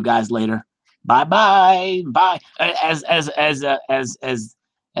talk to you guys later. Bye-bye. Bye. As the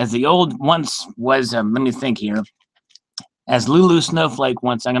old once was, let me think here. As Lulu Snowflake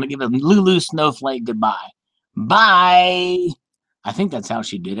once, I'm going to give a Lulu Snowflake goodbye. Bye. I think that's how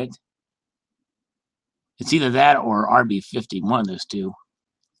she did it. It's either that or RB50, one of those two.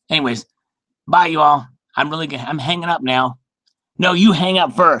 Anyways, bye, you all. I'm hanging up now. No, you hang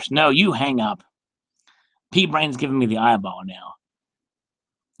up first. No, you hang up. P-Brain's giving me the eyeball now.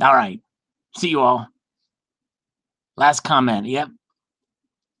 All right. See you all. Last comment. Yep.